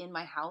I've been in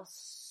my house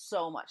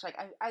so much. Like,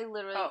 I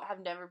literally Oh. have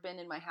never been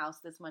in my house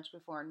this much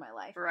before in my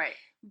life. Right.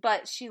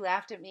 But she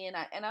laughed at me, and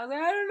I was like,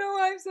 I don't know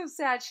why I'm so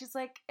sad. She's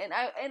like, and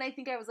I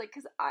think I was like,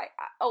 because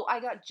I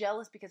got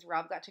jealous because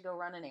Rob got to go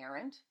run an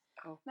errand.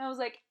 Oh. And I was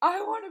like, I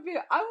want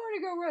to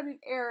go run an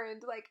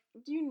errand. Like,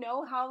 do you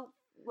know how,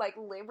 like,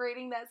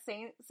 liberating that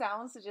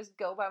sounds to just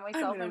go by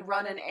myself and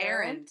run an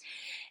errand?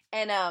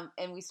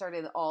 And we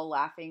started all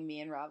laughing, me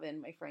and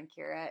Robin, my friend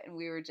Kira, and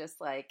we were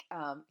just like,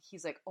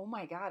 he's like, oh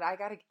my God, I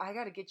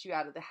gotta get you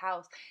out of the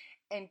house.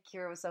 And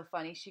Kira was so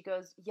funny. She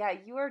goes, yeah,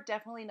 you are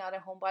definitely not a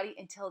homebody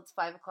until it's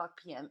 5:00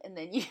 p.m. And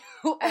then you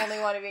only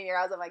want to be in your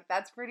house. I'm like,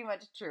 that's pretty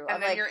much true. And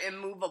I'm then like, you're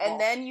immovable. and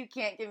then you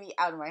can't get me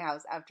out of my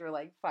house after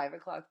like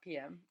 5:00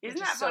 p.m. Isn't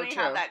that funny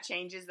how that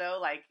changes though?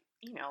 Like,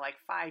 you know, like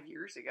 5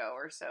 years ago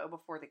or so,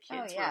 before the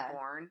kids were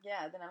born.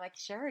 Yeah, then I'm like,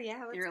 sure,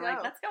 yeah, let's go. You're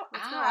like, let's go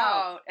Let's out. go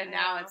out. And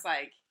now it's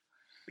like,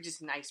 which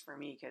is nice for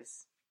me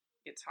because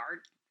it's hard.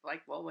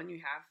 Like, well, when you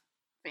have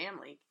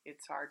family,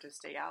 it's hard to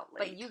stay out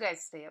late. But you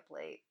guys stay up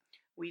late.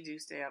 We do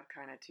stay up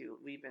kind of too.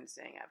 We've been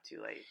staying up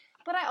too late.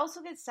 But I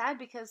also get sad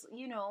because,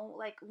 you know,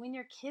 like when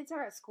your kids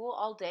are at school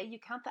all day, you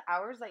count the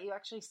hours that you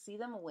actually see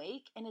them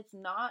awake, and it's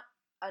not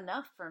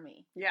enough for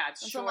me. Yeah,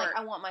 it's short. So I'm like,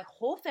 I want my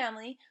whole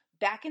family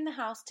back in the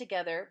house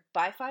together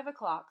by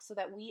 5:00 so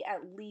that we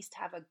at least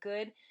have a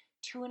good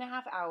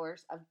 2.5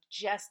 hours of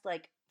just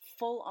like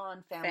full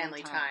on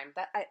family time.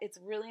 It's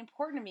really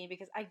important to me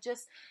because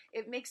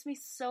it makes me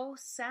so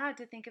sad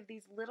to think of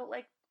these little,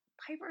 like,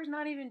 Piper's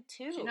not even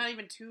 2. She's not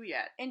even 2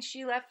 yet. And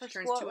she left for she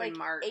school turns 2 at like in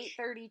March.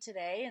 8:30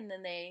 today, and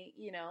then they,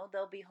 you know,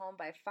 they'll be home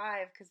by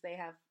 5 because they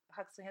have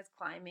Huxley has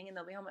climbing, and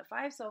they'll be home at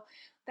 5. So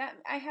that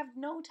I have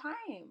no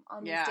time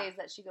on these days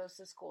that she goes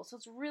to school. So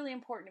it's really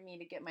important to me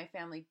to get my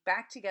family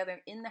back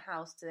together in the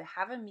house to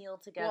have a meal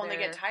together. Well, and they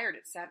get tired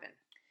at 7.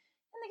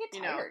 And they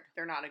get tired.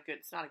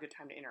 It's not a good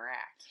time to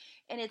interact.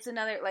 And it's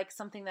another, like,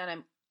 something that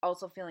I'm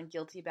also feeling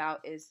guilty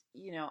about is,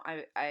 you know,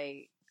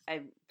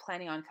 I'm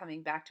planning on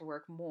coming back to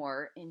work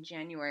more in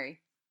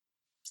January.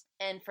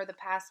 And for the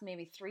past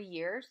maybe 3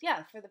 years,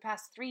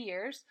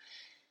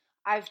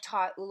 I've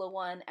taught ULA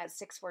 1 at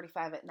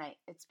 6:45 at night.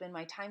 It's been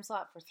my time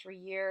slot for 3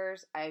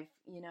 years. I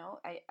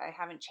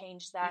haven't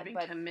changed that. You've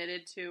been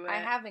committed to it. I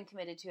have been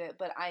committed to it,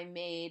 but I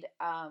made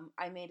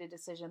a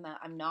decision that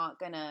I'm not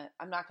gonna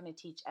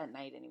teach at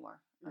night anymore.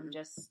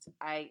 Mm-hmm.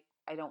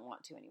 I don't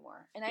want to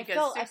anymore, and I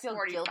because feel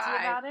guilty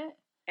about it.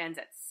 Ends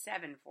at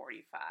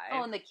 7:45.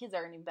 Oh, and the kids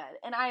are in bed.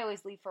 And I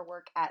always leave for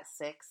work at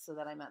 6 so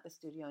that I'm at the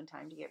studio in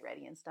time to get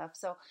ready and stuff.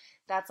 So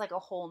that's like a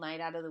whole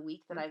night out of the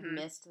week that I've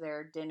missed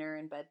their dinner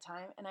and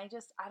bedtime. And I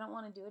don't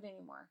want to do it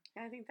anymore.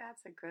 I think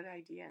that's a good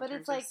idea but in terms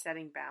it's like of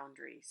setting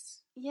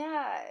boundaries.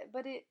 Yeah,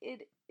 but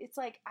it's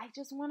like I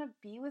just want to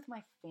be with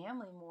my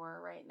family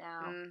more right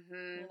now.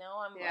 Mm-hmm. You know,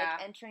 I'm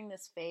like entering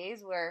this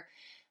phase where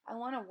I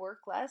want to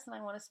work less and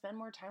I want to spend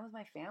more time with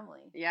my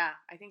family. Yeah,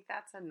 I think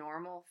that's a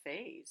normal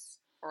phase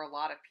for a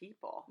lot of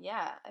people.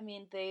 Yeah, I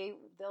mean,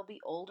 they'll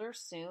be older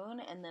soon,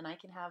 and then I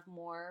can have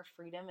more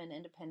freedom and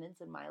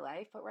independence in my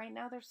life. But right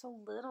now, they're so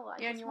little.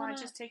 And you want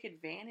to just take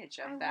advantage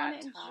of that I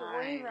want to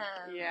enjoy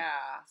them.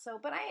 Yeah. So,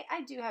 but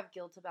I do have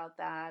guilt about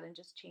that and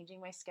just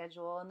changing my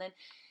schedule. And then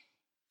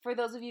for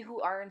those of you who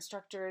are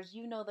instructors,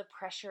 you know the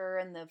pressure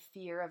and the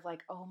fear of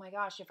like, oh my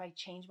gosh, if I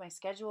change my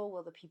schedule,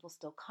 will the people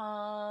still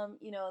come?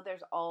 You know,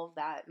 there's all of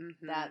that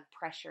that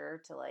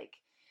pressure to like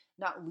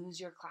not lose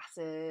your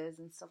classes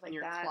and stuff like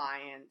that.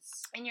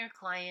 And your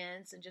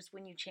clients, and just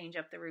when you change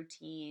up the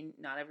routine,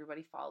 not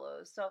everybody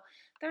follows. So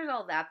there's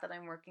all that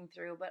I'm working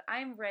through, but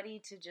I'm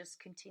ready to just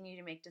continue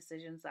to make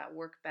decisions that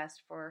work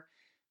best for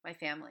my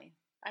family.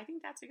 I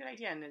think that's a good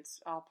idea, and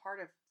it's all part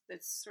of,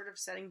 it's sort of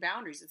setting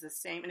boundaries. It's the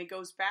same, and it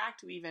goes back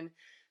to even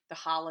the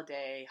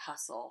holiday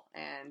hustle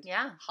and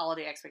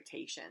holiday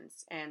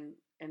expectations. And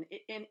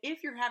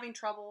if you're having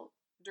trouble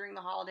during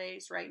the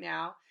holidays right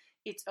now,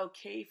 it's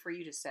okay for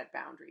you to set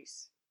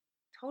boundaries.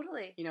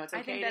 Totally. You know, it's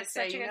okay to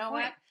say, you know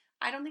what?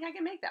 I don't think I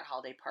can make that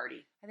holiday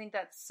party. I think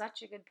that's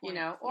such a good point. You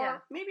know,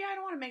 or maybe I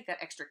don't want to make that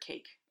extra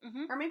cake.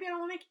 Mm-hmm. Or maybe I don't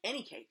want to make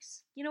any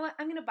cakes. You know what?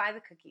 I'm going to buy the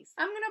cookies.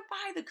 I'm going to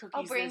buy the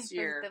cookies this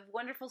year. I'll bring the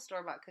wonderful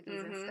store-bought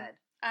cookies instead.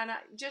 And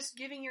just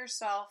giving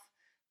yourself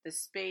the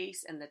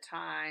space and the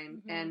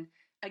time. And,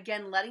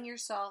 again, letting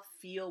yourself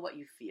feel what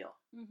you feel.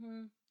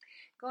 Mm-hmm.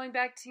 Going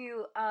back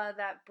to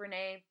that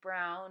Brene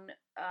Brown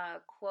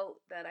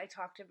quote that I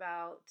talked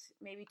about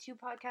maybe 2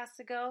 podcasts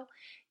ago,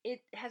 it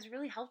has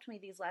really helped me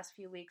these last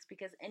few weeks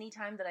because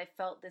anytime that I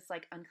felt this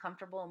like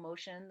uncomfortable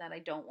emotion that I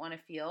don't want to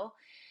feel,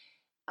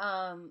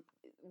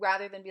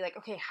 rather than be like,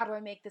 okay, how do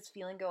I make this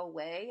feeling go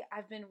away?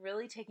 I've been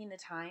really taking the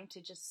time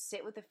to just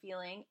sit with the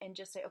feeling and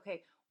just say,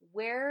 okay,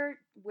 where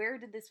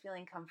did this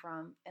feeling come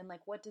from? And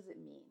like, what does it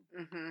mean?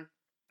 Mm-hmm.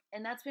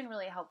 And that's been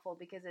really helpful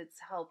because it's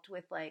helped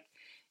with like,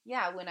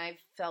 when I've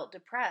felt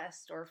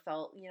depressed or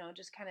felt, you know,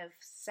 just kind of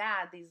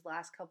sad these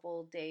last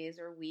couple days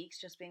or weeks,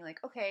 just being like,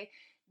 okay,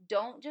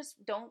 don't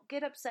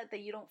get upset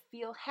that you don't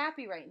feel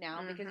happy right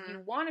now because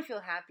you want to feel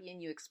happy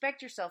and you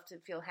expect yourself to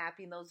feel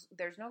happy, and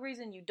there's no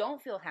reason you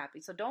don't feel happy.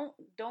 So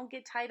don't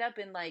get tied up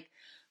in like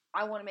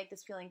I want to make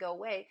this feeling go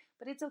away.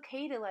 But it's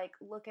okay to like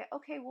look at,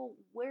 okay, well,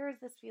 where is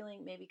this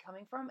feeling maybe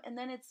coming from? And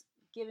then it's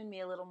given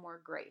me a little more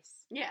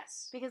grace.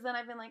 Yes. Because then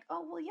I've been like,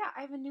 oh, well, yeah,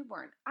 I have a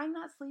newborn. I'm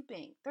not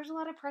sleeping. There's a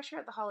lot of pressure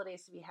at the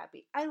holidays to be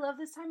happy. I love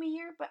this time of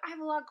year, but I have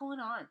a lot going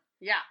on.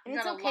 Yeah. And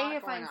it's okay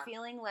if I'm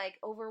feeling like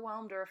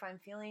overwhelmed or if I'm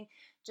feeling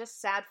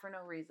just sad for no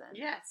reason.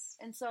 Yes.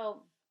 And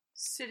so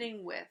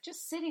sitting with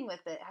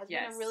it has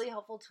been a really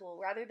helpful tool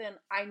rather than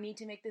I need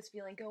to make this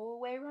feeling go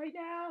away right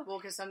now. Well,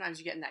 because sometimes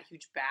you get in that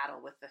huge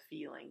battle with the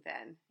feeling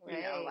then,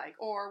 you know, like,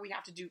 or we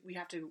have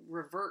to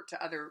revert to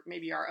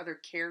our other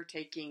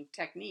caretaking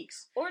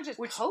techniques. Or just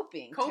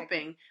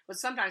coping. But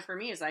sometimes for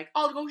me it's like,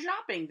 I'll go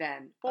shopping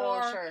then.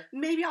 Or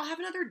maybe I'll have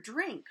another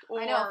drink.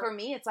 Or, I know, for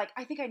me it's like,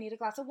 I think I need a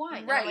glass of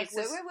wine. Right. Like,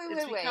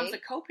 it becomes a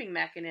coping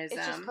mechanism.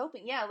 It's just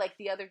coping. Yeah, like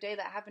the other day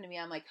that happened to me,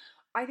 I'm like,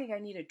 I think I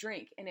need a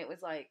drink. And it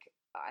was like,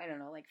 I don't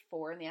know, like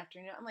 4 PM.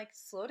 I'm like,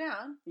 slow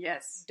down.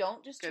 Yes.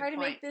 Don't just try to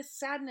make this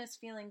sadness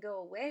feeling go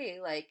away.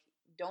 Like,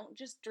 don't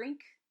just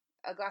drink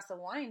a glass of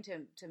wine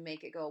to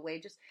make it go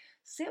away. Just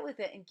sit with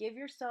it and give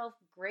yourself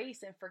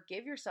grace and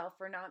forgive yourself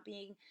for not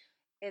being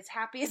as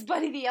happy as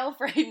Buddy the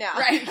Elf right now.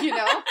 Right. You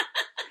know?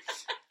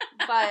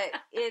 But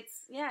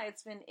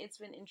it's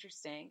been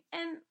interesting.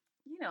 And,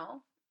 you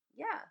know,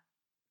 yeah,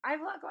 I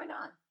have a lot going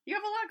on. You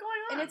have a lot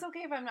going on. And it's okay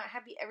if I'm not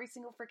happy every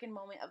single freaking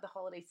moment of the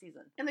holiday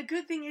season. And the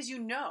good thing is, you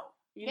know,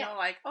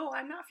 like, oh,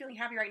 I'm not feeling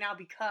happy right now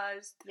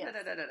because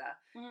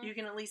Mm-hmm. You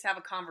can at least have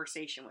a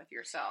conversation with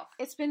yourself.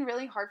 It's been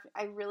really hard.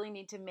 I really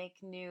need to make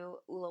new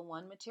Ula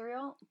One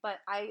material, but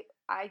I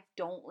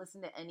don't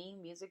listen to any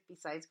music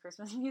besides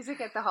Christmas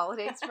music at the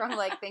holidays from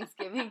like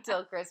Thanksgiving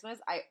till Christmas.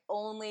 I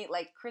only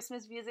like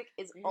Christmas music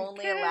is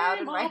only allowed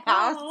in my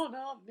house.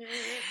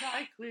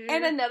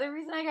 And another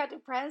reason I got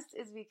depressed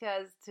is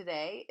because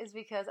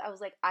I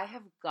was like, I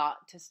have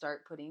got to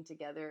start putting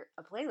together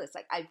a playlist.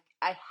 Like I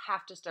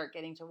have to start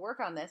getting to work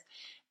on this.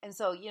 And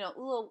so, you know,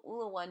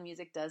 Ula One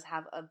music does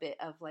have a bit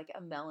of like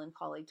a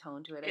melancholy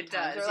tone to it at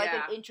times. Or like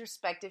an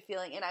introspective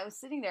feeling. And I was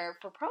sitting there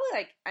for probably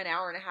like an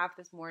hour and a half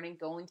this morning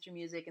going through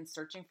music and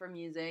searching for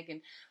music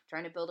and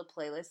trying to build a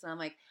playlist. And I'm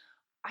like,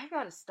 I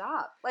gotta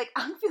stop. Like,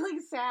 I'm feeling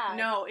sad.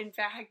 No, in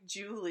fact,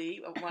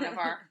 Julie, one of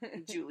our,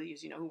 Julie,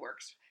 as you know, who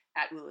works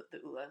at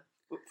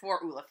for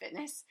Ula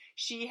Fitness,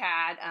 she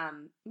had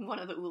one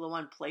of the Ula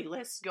One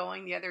playlists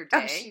going the other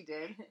day. Oh, she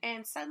did.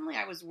 And suddenly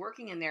I was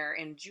working in there,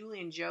 and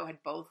Julie and Joe had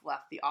both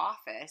left the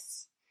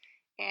office,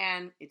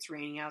 and it's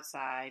raining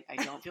outside. I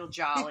don't feel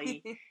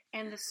jolly.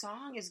 And the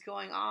song is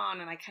going on,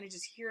 and I kind of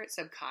just hear it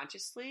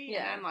subconsciously,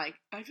 and I'm like,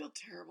 I feel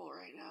terrible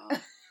right now.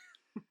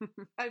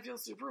 I feel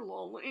super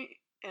lonely,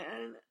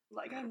 and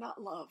like I'm not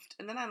loved.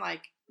 And then I'm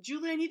like,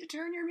 Julie, I need to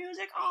turn your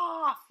music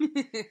off. And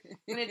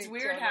it's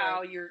weird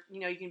how you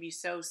can be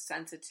so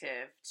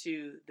sensitive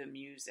to the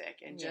music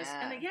and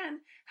and again,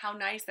 how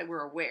nice that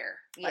we're aware.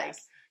 Yes. Like,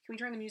 can we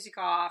turn the music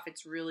off?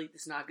 It's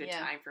not a good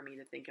time for me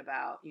to think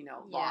about,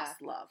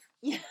 lost love.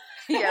 Yeah.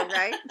 Yeah,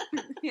 right?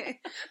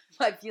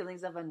 My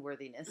feelings of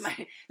unworthiness.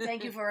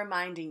 Thank you for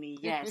reminding me.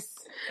 Yes.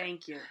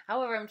 Thank you.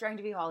 However, I'm trying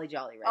to be holly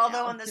jolly right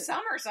Although now. in the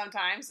summer,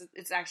 sometimes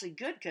it's actually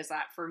good because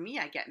for me,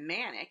 I get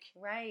manic.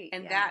 Right.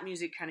 And that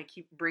music kind of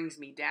brings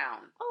me down.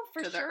 Oh,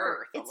 for to sure. the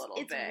earth a little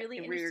bit. It's really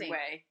in a interesting. Weird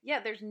way. Yeah,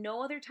 there's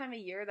no other time of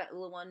year that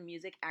Ula One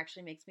music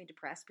actually makes me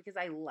depressed because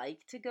I like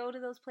to go to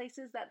those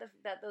places that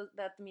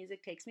the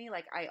music takes me.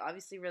 Like, I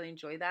obviously really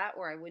enjoy that,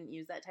 or I wouldn't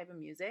use that type of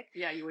music.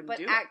 Yeah, you wouldn't But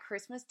do it. at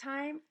Christmas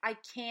time, I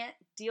can't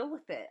deal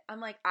with it. I'm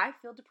like, I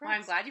feel depressed. Well,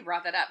 I'm glad you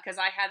brought that up because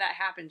I had that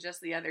happen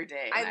just the other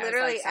day. I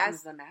literally was like,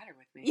 something's the matter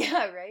with me.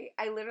 Yeah, right?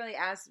 I literally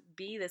asked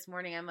B this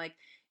morning, I'm like,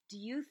 do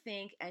you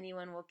think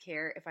anyone will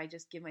care if I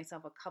just give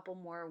myself a couple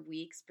more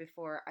weeks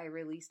before I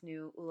release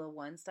new Ula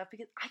One stuff?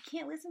 Because I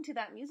can't listen to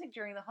that music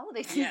during the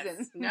holiday season.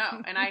 Yes,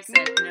 no. And I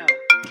said, no.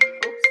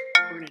 Oops.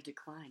 We're going to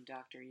decline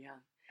Dr.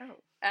 Young.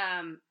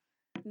 Oh.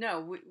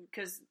 No,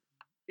 because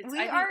we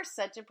are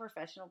such a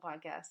professional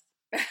podcast.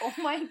 Oh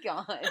my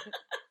God.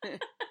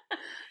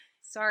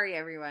 Sorry,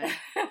 everyone.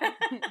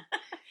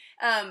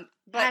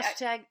 But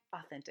Hashtag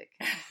authentic.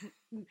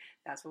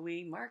 That's what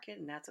we market,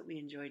 and that's what we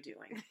enjoy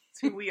doing. It's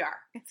who we are.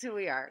 It's who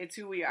we are. It's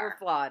who we are. We're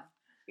flawed.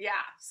 Yeah.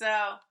 So,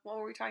 what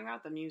were we talking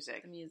about? The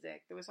music. The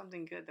music. There was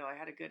something good, though. I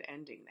had a good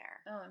ending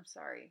there. Oh, I'm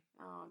sorry.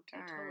 Oh,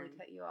 darn. I totally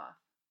cut you off.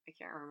 I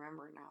can't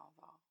remember now,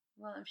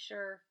 though. Well, I'm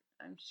sure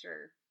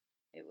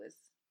it was.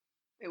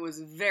 It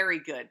was very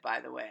good, by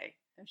the way.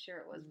 I'm sure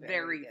it was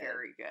very good.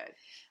 Very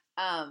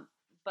good.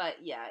 But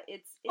yeah,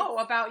 it's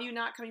about you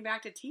not coming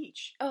back to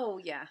teach. Oh,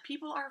 yeah.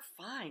 People are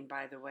fine,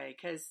 by the way,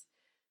 because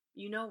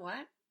you know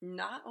what?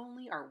 Not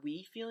only are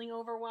we feeling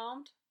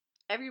overwhelmed,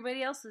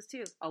 everybody else is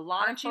too.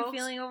 Aren't you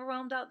feeling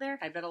overwhelmed out there?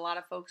 I bet a lot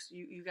of folks,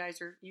 you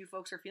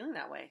folks are feeling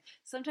that way.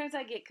 Sometimes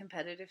I get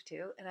competitive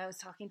too, and I was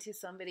talking to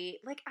somebody,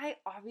 like, I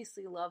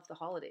obviously love the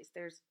holidays.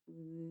 There's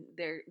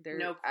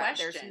no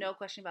question. There's no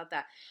question about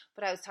that.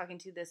 But I was talking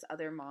to this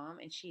other mom,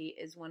 and she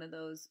is one of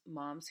those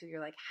moms who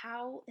you're like,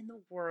 how in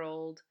the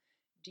world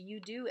do you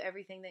do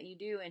everything that you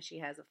do? And she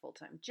has a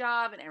full-time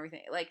job and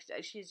everything. Like,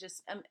 she's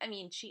just, I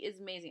mean, she is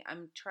amazing.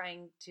 I'm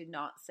trying to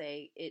not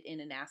say it in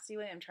a nasty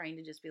way. I'm trying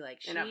to just be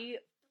like,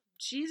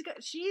 she's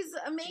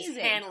amazing. She's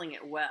handling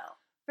it well.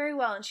 Very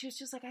well. And she was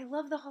just like, I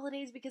love the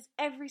holidays because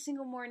every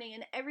single morning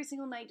and every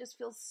single night just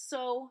feels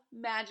so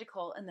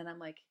magical. And then I'm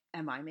like,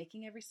 am I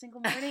making every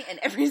single morning and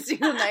every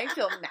single night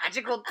feel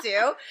magical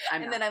too?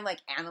 And then I'm like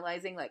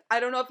analyzing, like,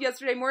 I don't know if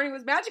yesterday morning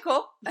was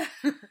magical.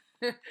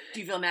 Do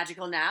you feel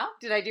magical now?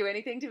 Did I do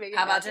anything to make it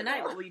How about magical?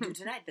 tonight? What will you do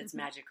tonight that's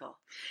magical?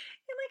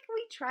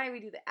 And we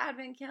do the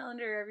advent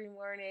calendar every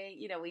morning.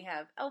 You know, we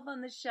have Elf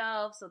on the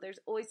Shelf, so there's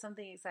always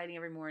something exciting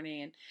every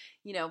morning. And,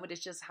 you know, but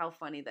it's just how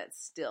funny that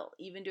still,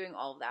 even doing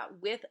all of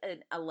that with an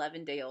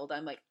 11-day-old,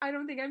 I'm like, I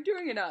don't think I'm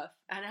doing enough.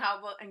 And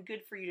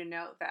good for you to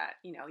know that,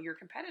 you know, you're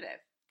competitive.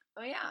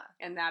 Oh, yeah.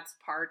 And that's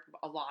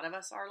a lot of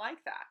us are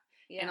like that.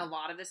 Yeah. And a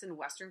lot of this in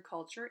Western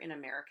culture, in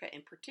America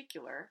in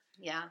particular,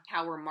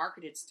 how we're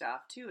marketed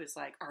stuff too is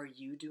like, are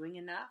you doing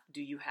enough?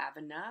 Do you have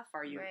enough?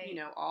 Are you, you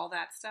know, all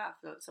that stuff.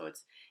 So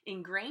it's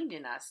ingrained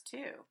in us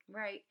too.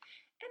 Right.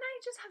 And I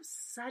just have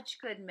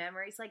such good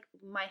memories. Like,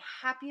 my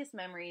happiest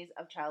memories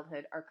of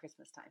childhood are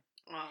Christmas time.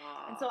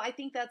 Aww. And so I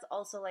think that's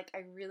also, like, I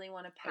really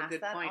want to pass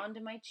that on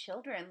to my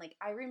children. Like,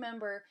 I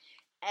remember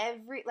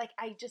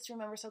I just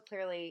remember so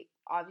clearly,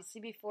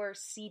 obviously before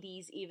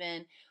CDs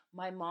even,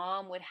 my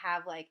mom would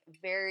have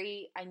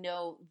I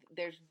know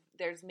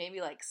there's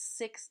maybe like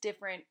 6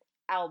 different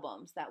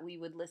albums that we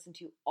would listen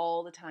to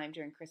all the time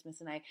during Christmas.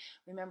 And I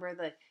remember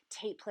the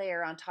tape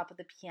player on top of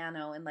the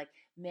piano and like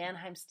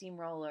Mannheim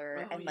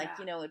Steamroller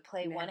you know, it'd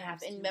play one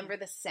half. And remember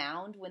the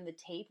sound when the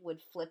tape would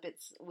flip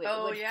flip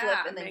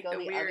and then go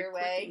the other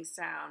way.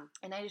 Sound.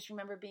 And I just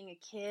remember being a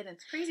kid, and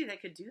it's crazy they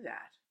could do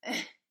that.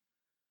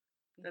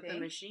 That think? The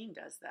machine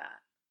does that.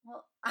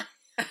 Well,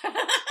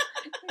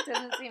 it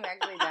doesn't seem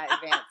actually that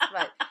advanced,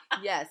 but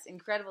yes,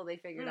 incredible they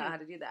figured out how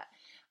to do that.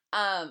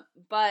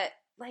 But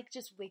like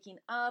just waking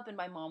up, and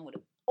my mom would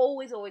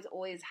always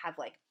have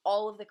like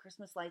all of the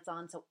Christmas lights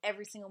on. So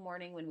every single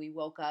morning when we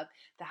woke up,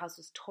 the house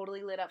was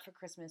totally lit up for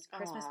Christmas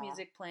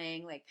music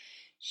playing. Like,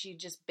 she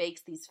just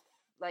bakes these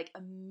like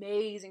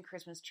amazing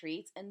Christmas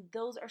treats, and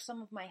those are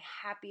some of my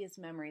happiest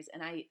memories.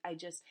 And I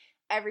just,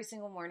 every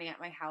single morning at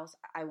my house,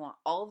 I want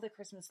all of the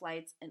Christmas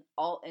lights and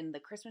the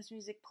Christmas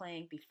music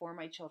playing before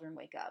my children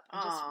wake up.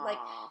 And just like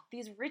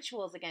these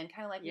rituals again,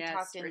 kind of like we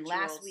talked in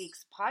last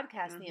week's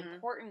podcast, the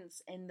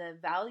importance and the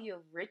value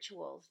of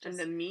rituals, and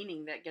the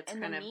meaning that gets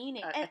and kind the of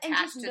meaning, attached and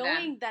just to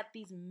knowing them. that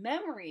these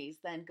memories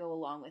then go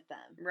along with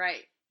them,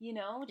 right? You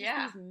know,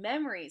 just these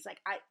memories.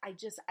 Like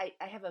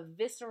I have a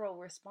visceral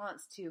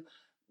response to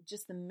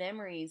just the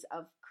memories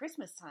of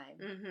Christmas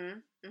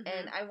time,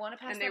 and I want to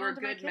pass. And they were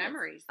good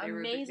memories. They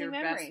amazing were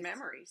memories. Best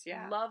memories.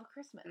 Yeah, love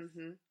Christmas.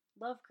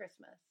 Love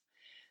Christmas.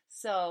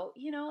 So,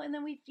 you know, and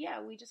then we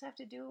just have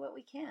to do what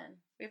we can.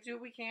 We have to do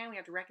what we can. We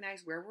have to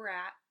recognize where we're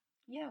at.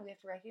 Yeah, we have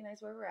to recognize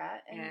where we're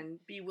at. And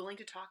be willing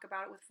to talk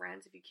about it with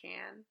friends if you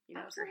can. You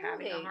know, absolutely. if you're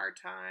having a hard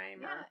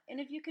time. Yeah, and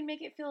if you can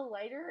make it feel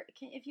lighter,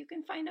 if you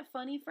can find a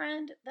funny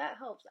friend, that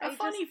helps. A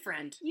funny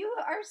friend. You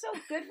are so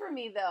good for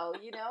me, though,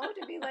 you know,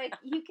 to be like,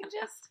 you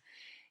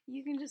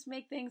can just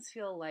make things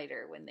feel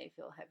lighter when they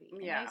feel heavy.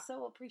 And I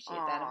so appreciate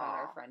that about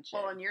our friendship.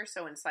 Well, and you're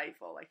so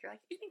insightful. Like, you're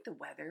like, you think the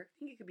weather? I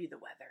think it could be the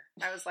weather.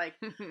 I was like,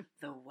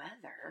 the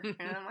weather?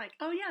 And I'm like,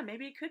 oh yeah,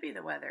 maybe it could be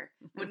the weather.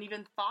 Wouldn't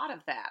even thought of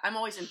that. I'm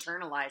always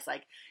internalized.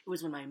 Like, it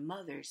was when my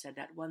mother said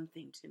that one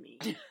thing to me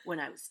when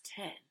I was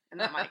 10.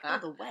 And I'm like, oh,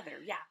 the weather.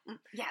 Yeah.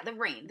 Yeah, the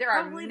rain. There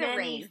are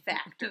many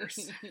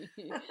factors.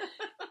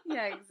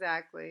 Yeah,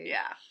 exactly.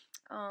 Yeah.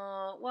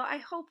 Well, I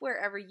hope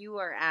wherever you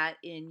are at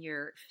in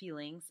your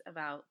feelings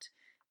about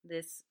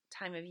this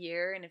time of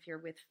year, and if you're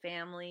with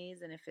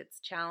families, and if it's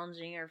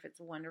challenging or if it's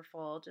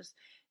wonderful, just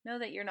know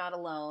that you're not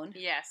alone.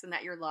 Yes, and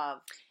that you're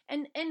loved.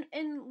 And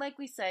like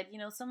we said, you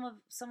know, some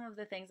of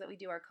the things that we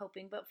do are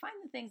coping, but find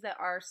the things that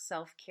are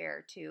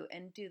self-care too,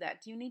 and do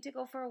that. Do you need to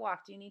go for a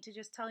walk? Do you need to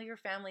just tell your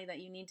family that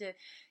you need to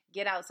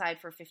get outside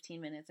for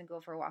 15 minutes and go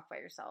for a walk by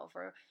yourself?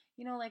 Or,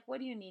 you know, like, what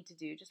do you need to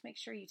do? Just make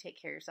sure you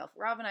take care of yourself.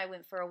 Rob and I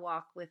went for a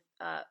walk with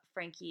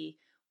Frankie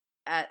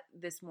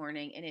this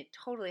morning, and it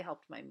totally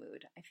helped my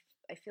mood.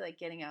 I feel like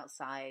getting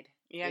outside.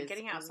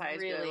 Getting outside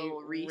really, is good. A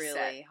little reset.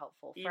 Really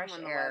helpful. Even Fresh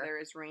when air. the weather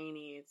is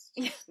rainy, it's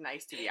just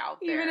nice to be out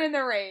there. Even in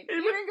the rain.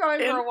 Even going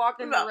for a walk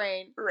in the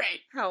rain. Right.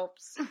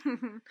 Helps.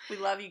 We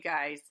love you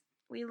guys.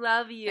 We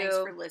love you. Thanks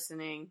for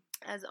listening.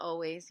 As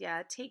always.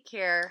 Yeah. Take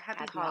care.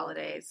 Happy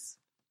holidays.